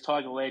race.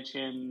 Tiger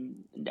Legend,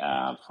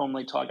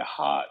 formerly Tiger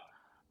Heart,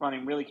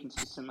 running really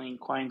consistently in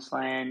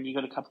Queensland. You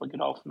got a couple of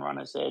Godolphin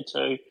runners there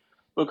too.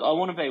 Look, I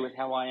want to be with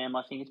How I Am.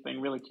 I think it's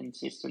been really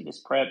consistent, this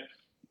prep.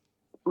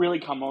 Really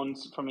come on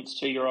from its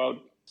 2-year-old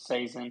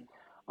season.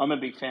 I'm a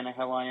big fan of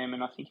How I Am,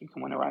 and I think it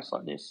can win a race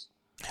like this.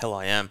 Hell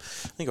I Am.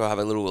 I think I'll have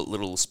a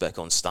little spec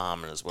on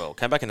Starman as well.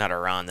 Came back and had a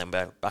run, then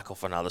back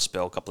off another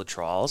spell, a couple of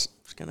trials.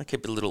 Just going to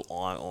keep a little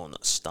eye on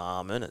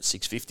Starman at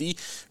 650.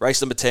 Race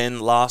number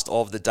 10, last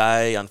of the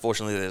day.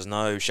 Unfortunately, there's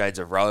no Shades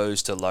of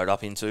Rose to load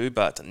up into,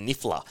 but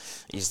Niffler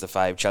is the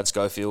fave. Chad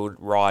Schofield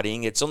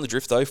riding. It's on the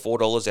drift though,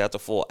 $4 out to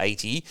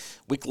 $4.80.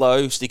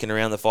 Wicklow sticking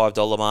around the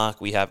 $5 mark.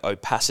 We have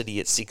Opacity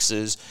at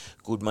 6s.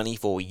 Good money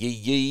for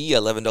Yee,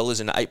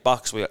 $11 into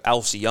 $8. We got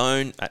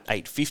Alcyone at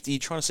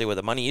 $8.50. Trying to see where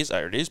the money is.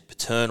 There it is.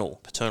 Paternal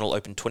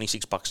opened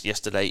 $26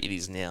 yesterday. It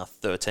is now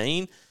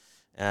 $13.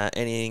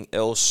 Anything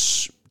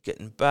else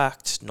getting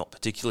backed? Not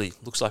particularly.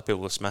 Looks like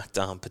people have smacked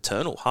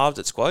Paternal. Halved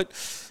its quote.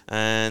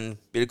 And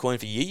bit of coin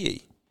for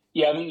Yee.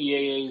 Yeah, I think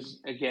Yee is,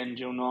 again,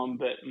 dual nom,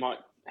 but might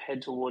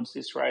head towards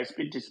this race. A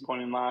bit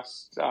disappointing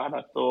last start,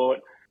 I thought.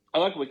 I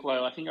like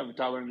Wicklow. I think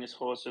Abdullah and this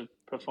horse have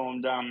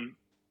performed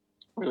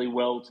really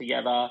well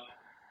together.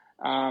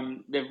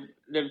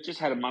 They've just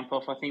had a month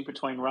off, I think,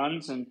 between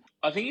runs, and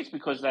I think it's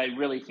because they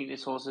really think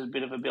this horse has a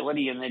bit of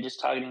ability and they're just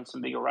targeting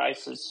some bigger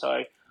races.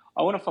 So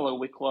I want to follow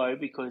Wicklow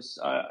because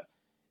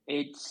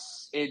it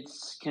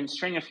can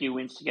string a few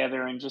wins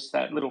together and just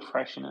that little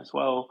freshen as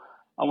well.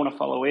 I want to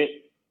follow it.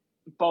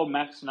 Bold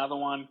Max, another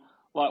one.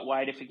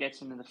 Lightweight, if it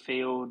gets into the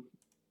field,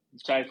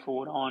 Jay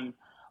Ford on.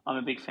 I'm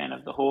a big fan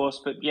of the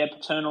horse. But yeah,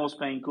 Paternal's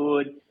been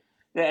good.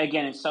 yeah,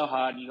 again, it's so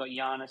hard. You got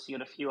Giannis, you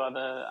got a few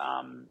other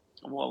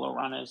Waller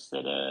runners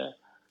that are a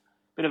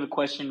bit of a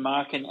question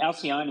mark, and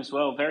Alcyone as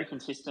well, very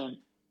consistent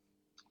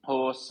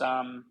horse,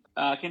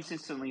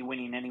 consistently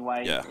winning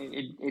anyway. Yeah.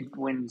 It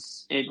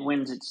wins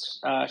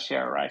its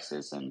share of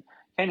races, and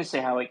keen to see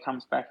how it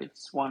comes back.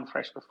 It's won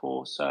fresh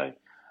before, so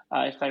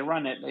if they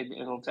run it,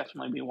 it'll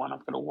definitely be one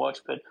I've got to watch.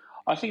 But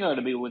I think I'll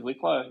be with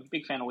Wicklow.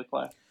 Big fan of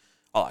Wicklow.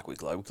 I like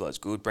Wicklow. Wicklows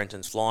good.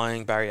 Brenton's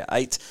flying. Barrier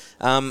 8.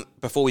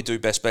 Before we do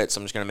best bets,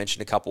 I'm just going to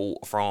mention a couple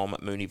from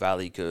Moonee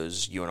Valley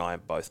because you and I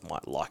both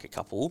might like a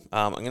couple.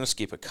 I'm going to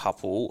skip a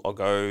couple. I'll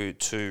go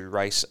to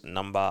race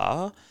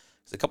number.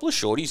 There's a couple of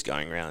shorties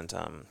going around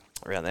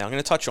there. I'm going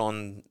to touch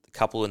on a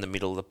couple in the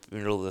middle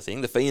of the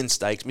thing. The Fee and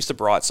Stakes. Mr.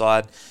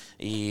 Brightside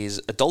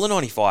is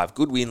 $1.95.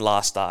 Good win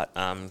last start.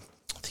 I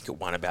think it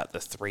won about the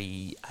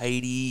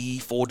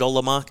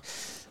 $384 mark.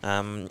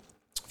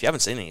 If you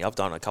haven't seen any, I've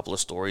done a couple of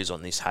stories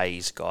on this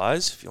Hayes,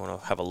 guys, if you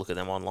want to have a look at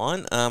them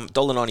online.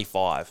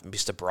 $1.95,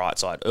 Mr.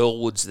 Brightside.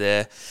 Earlwood's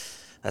there.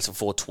 That's a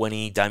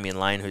 $4.20. Damien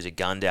Lane, who's a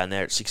gun down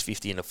there at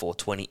 $6.50 and a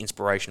 $4.20.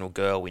 Inspirational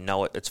Girl, we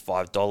know it. It's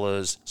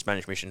 $5.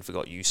 Spanish Mission,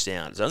 Forgot You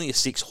Sound. It's only a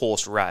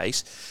 6-horse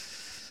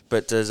race.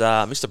 But does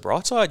Mr.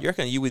 Brightside, you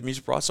reckon, are you with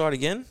Mr. Brightside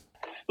again?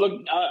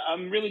 Look,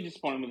 I'm really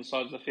disappointed with the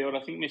size of the field.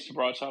 I think Mr.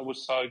 Brightside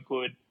was so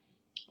good.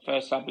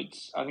 First up,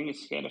 I think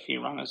it's scared a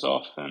few runners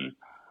off. And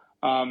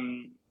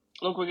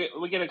look,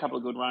 we get a couple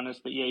of good runners,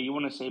 but yeah, you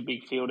want to see a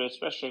big fielder,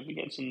 especially if it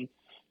gets into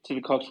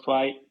the Cox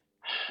Plate.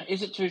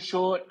 Is it too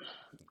short?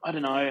 I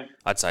don't know.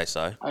 I'd say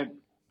so.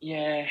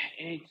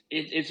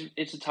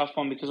 It's a tough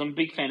one because I'm a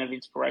big fan of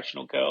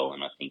Inspirational Girl,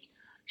 and I think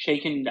she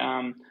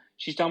can.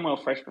 She's done well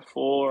fresh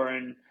before,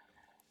 and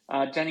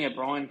Danny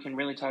O'Brien can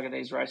really target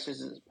these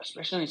races,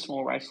 especially in a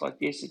small race like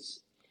this.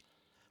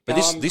 But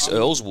this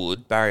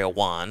Earlswood, Barrier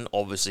 1,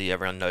 obviously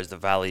everyone knows the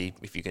Valley.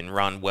 If you can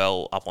run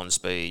well up on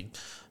speed,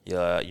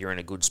 you're in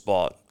a good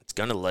spot. It's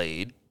going to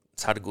lead.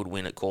 It's had a good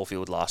win at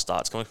Caulfield last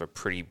start. It's coming for a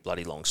pretty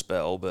bloody long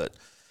spell, but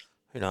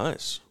who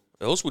knows?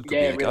 Earlswood could be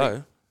a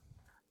go.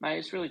 Mate,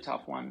 it's a really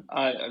tough one.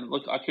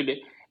 Look, I could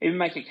even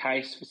make a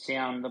case for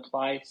Sound the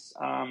Place.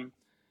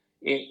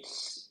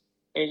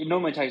 It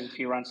normally takes a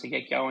few runs to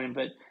get going,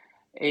 but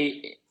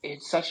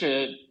it's such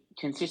a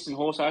consistent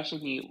horse. I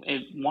actually think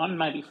it won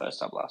maybe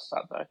first up last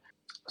start, though.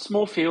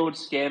 Small fields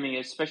scare me,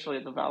 especially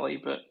at the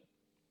Valley, but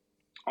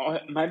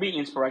maybe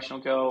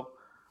Inspirational Girl.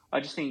 I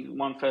just think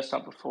won first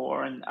up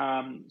before, and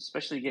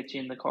especially gets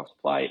you in the Cox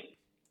Plate.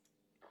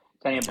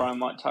 Danny O'Brien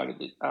might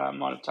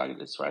have targeted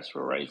this race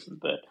for a reason,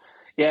 but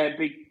yeah,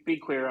 big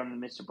query on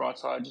Mr.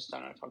 Brightside. I just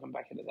don't know if I can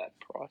back it at that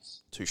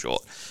price. Too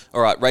short. All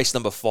right, race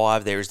number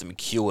 5. There is the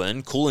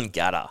McEwen.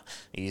 Coolangatta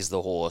is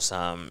the horse.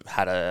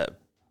 Had a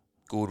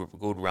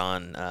good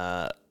run.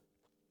 A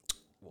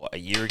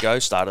year ago,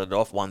 started it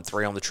off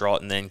 1-3 on the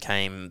trot, and then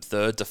came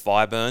third to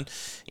Fireburn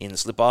in the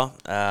slipper.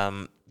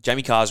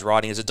 Jamie Carr's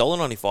riding is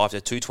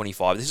 $1.95 to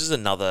 $2.25. This is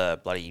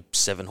another bloody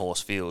 7-horse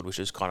field, which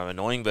is kind of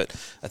annoying, but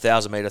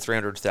 1,000-metre,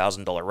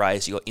 $300,000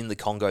 race. You got In the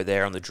Congo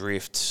there on the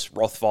drift.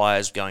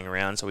 Rothfire's going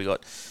around, so we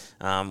got,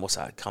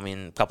 come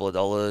in a couple of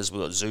dollars. We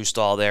got Zoo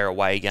Style there,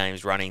 away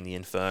games running the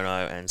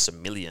Inferno and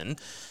some Million.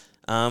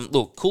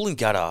 Look,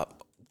 Coolangatta,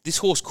 this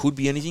horse could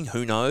be anything.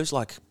 Who knows?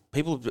 Like,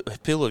 people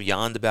have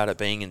yarned about it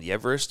being in the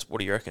Everest. What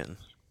do you reckon?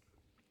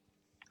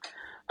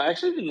 I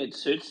actually think it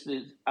suits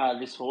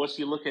this horse.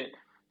 You look at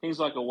things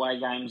like Away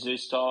Game, Zoo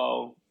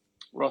Style,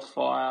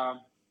 Rothfire,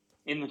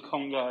 In the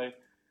Congo,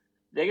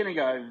 they're going to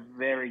go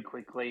very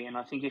quickly. And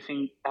I think if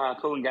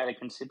Coolangatta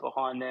can sit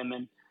behind them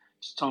and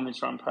just time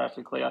his run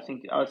perfectly, I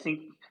think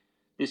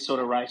this sort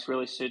of race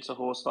really suits a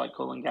horse like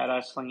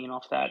Coolangatta slinging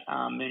off that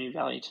Moonee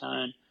Valley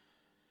turn.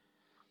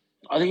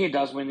 I think it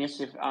does win this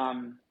if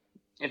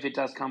it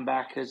does come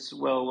back as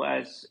well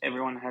as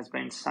everyone has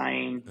been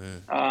saying.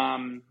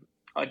 I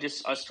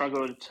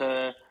struggle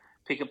to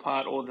pick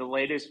apart all the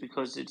leaders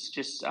because it's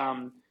just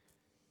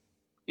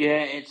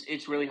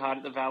it's really hard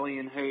at the Valley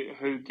and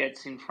who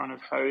gets in front of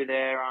who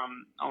there.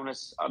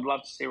 I'd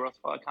love to see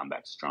Rothfire come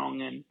back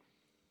strong, and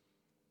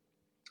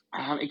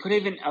it could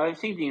even. I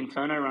think the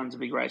Inferno runs a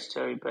big race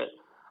too, but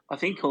I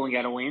think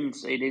Coolangatta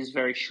wins. It is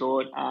very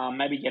short.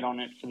 Maybe get on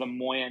it for the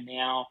Moya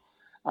now.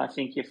 I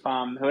think if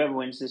whoever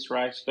wins this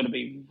race, got to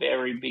be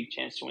very big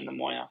chance to win the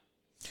Moya.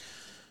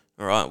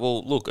 All right,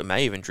 well, look, it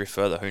may even drift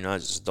further. Who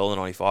knows? It's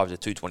 $1.95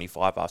 to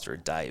 $2.25 after a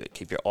day, but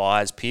keep your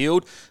eyes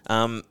peeled.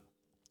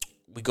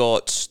 We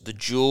got the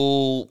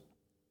Jewel,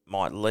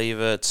 might leave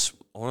it.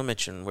 I want to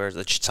mention, where's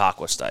the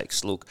Chautauqua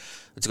Stakes? Look,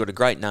 it's got a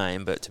great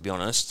name, but to be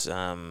honest,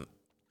 don't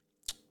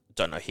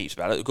know heaps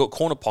about it. We've got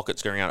Corner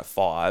Pockets going out at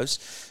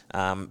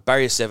 5s.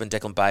 Barrier 7,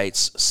 Declan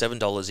Bates,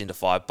 $7 into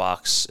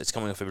 $5. It's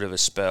coming off a bit of a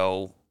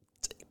spell.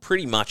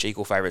 Pretty much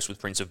equal favourites with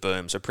Prince of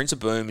Boom. So Prince of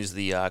Boom is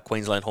the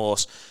Queensland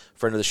horse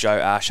Friend of the show,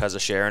 Ash, has a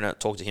share in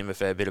it. Talked to him a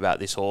fair bit about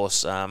this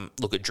horse.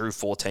 Look, it drew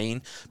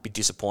 14, bit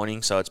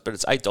disappointing. So it's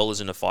 $8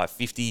 into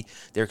 $5.50.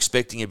 They're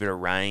expecting a bit of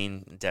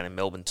rain down in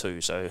Melbourne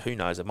too. So who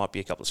knows? There might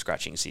be a couple of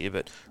scratchings here.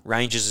 But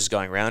Rangers is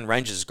going round.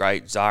 Rangers is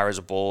great. Zara's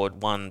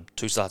aboard. Won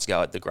 2 starts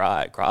ago at the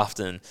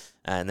Grafton.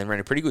 And then ran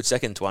a pretty good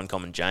second to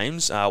Uncommon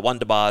James.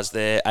 Wonder Bar's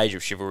there. Age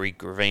of Chivalry.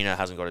 Gravina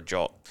hasn't got a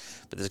jock.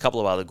 But there's a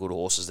couple of other good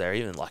horses there,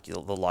 even like the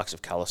likes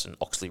of Callis and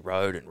Oxley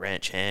Road and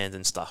Ranch Hand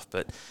and stuff.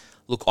 But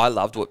look, I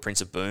loved what Prince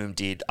of Boom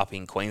did up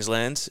in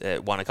Queensland.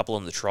 It won a couple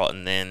on the trot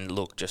and then,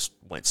 look, just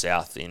went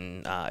south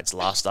in its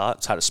last start.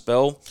 It's had a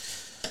spell.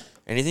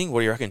 Anything? What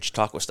do you reckon,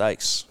 Chautauqua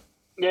Stakes?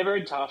 Yeah,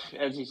 very tough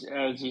as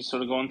he's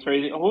sort of gone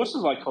through. The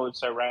horses like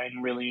Calypso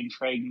Rain really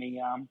intrigued me.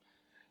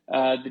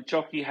 The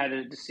jockey had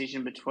a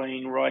decision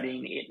between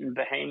riding it and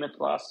Behemoth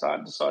last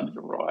start, decided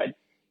to ride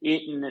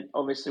it, and it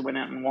obviously went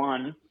out and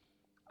won.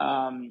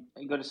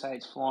 You got to say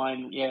it's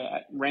flying. Yeah,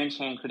 Ranch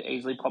Hand could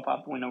easily pop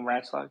up and win a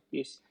race like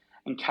this.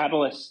 And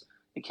Catalyst,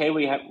 the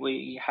Kiwi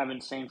we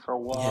haven't seen for a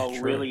while,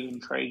 really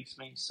intrigues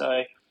me.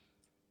 So,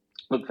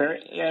 look,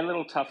 a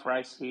little tough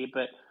race here,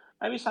 but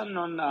maybe something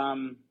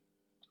on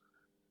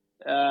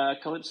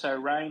Calypso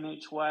Rain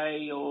each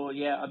way, or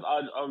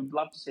I'd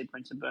love to see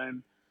Prince of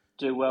Boom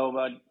do well,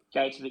 but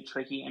Gates a bit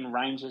tricky, and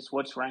Rangers.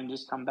 Watch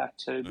Rangers come back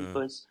too,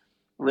 because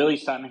really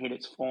starting to hit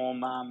its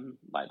form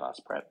late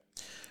last prep.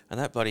 And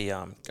that bloody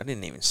I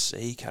didn't even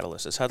see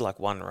Catalyst. It's had like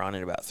one run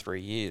in about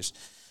 3 years.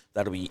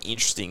 That'll be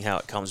interesting how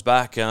it comes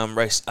back.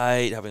 Race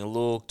 8, having a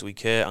look. Do we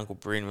care? Uncle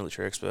Bryn,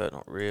 military expert?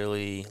 Not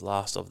really.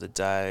 Last of the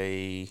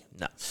day?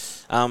 No.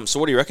 So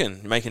what do you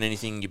reckon? Making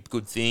anything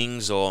good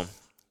things, or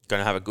going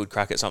to have a good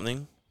crack at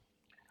something?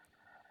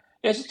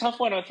 Yeah, it's a tough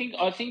one. I think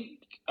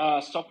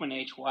Stockman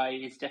each way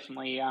is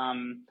definitely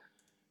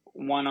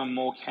one I'm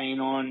more keen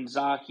on.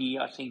 Zaki,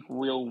 I think,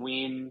 will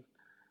win.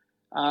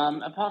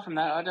 Apart from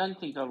that, I don't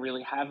think I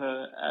really have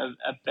a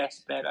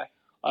best bet.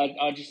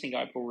 I just think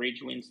Opal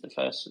Ridge wins the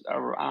first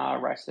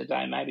race of the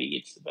day. Maybe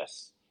it's the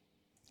best.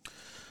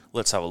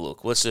 Let's have a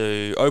look. Let's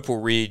do Opal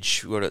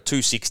Ridge. We've got at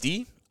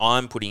 260.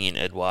 I'm putting in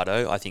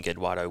Eduardo. I think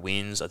Eduardo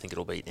wins. I think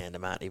it'll beat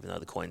Andermatt, even though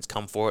the coins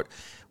come for it.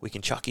 We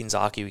can chuck in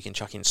Zaki. We can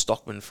chuck in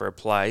Stockman for a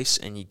place,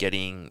 and you're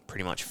getting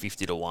pretty much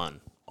 50 to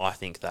 1. I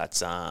think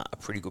that's a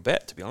pretty good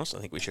bet, to be honest. I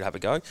think we should have a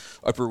go.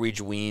 Opal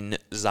Ridge win,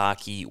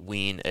 Zaki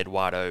win,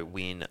 Eduardo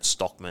win,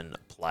 Stockman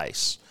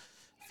place.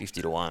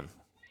 50 to 1.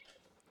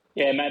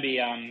 Yeah, maybe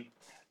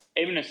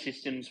even a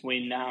systems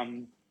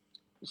win,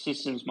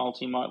 systems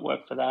multi might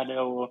work for that,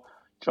 or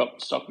drop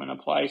Stockman a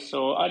place,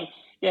 or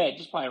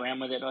just play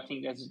around with it. I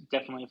think there's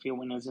definitely a few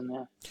winners in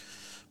there.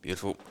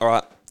 Beautiful. All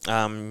right,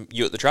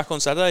 you at the track on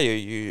Saturday? Or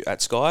you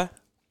at Sky?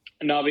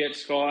 No, I'll be at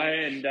Sky,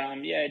 and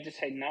just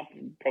heading up.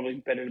 Probably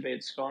better to be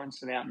at Sky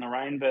instead of out in the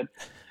rain, but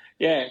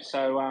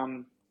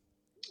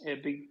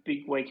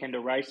big weekend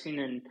of racing,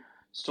 and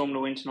Storm to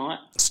win tonight.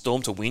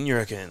 Storm to win, you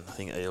reckon? I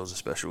think Eels are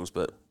specials,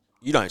 but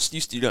you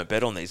don't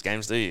bet on these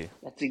games, do you?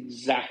 That's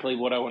exactly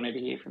what I wanted to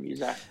hear from you,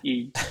 Zach.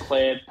 You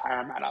declared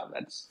Parramatta.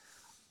 That's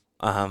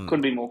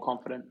couldn't be more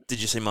confident.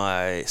 Did you see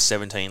my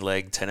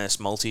 17-leg tennis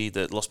multi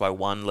that lost by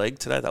 1 leg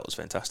today? That was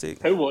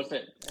fantastic. Who was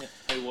it?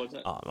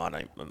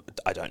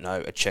 I don't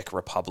know. A Czech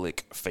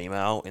Republic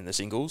female in the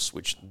singles,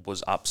 which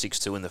was up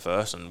 6-2 in the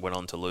first and went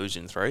on to lose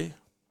in 3.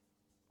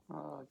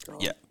 Oh, God.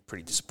 Yeah,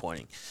 pretty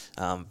disappointing.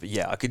 But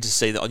yeah, I could just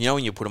see that. You know,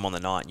 when you put them on the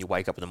night and you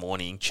wake up in the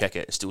morning, check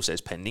it, it still says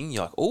pending.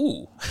 You're like,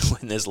 ooh,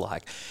 when there's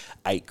like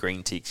 8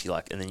 green ticks, you're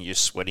like, and then you're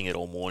just sweating it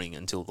all morning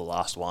until the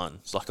last one.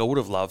 It's like I would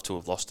have loved to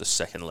have lost the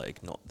second leg,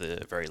 not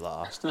the very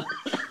last.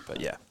 But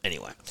yeah,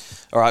 anyway.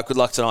 All right, good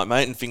luck tonight,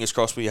 mate, and fingers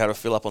crossed we had a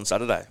fill up on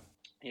Saturday.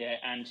 Yeah,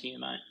 and to you,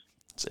 mate.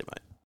 See you, mate.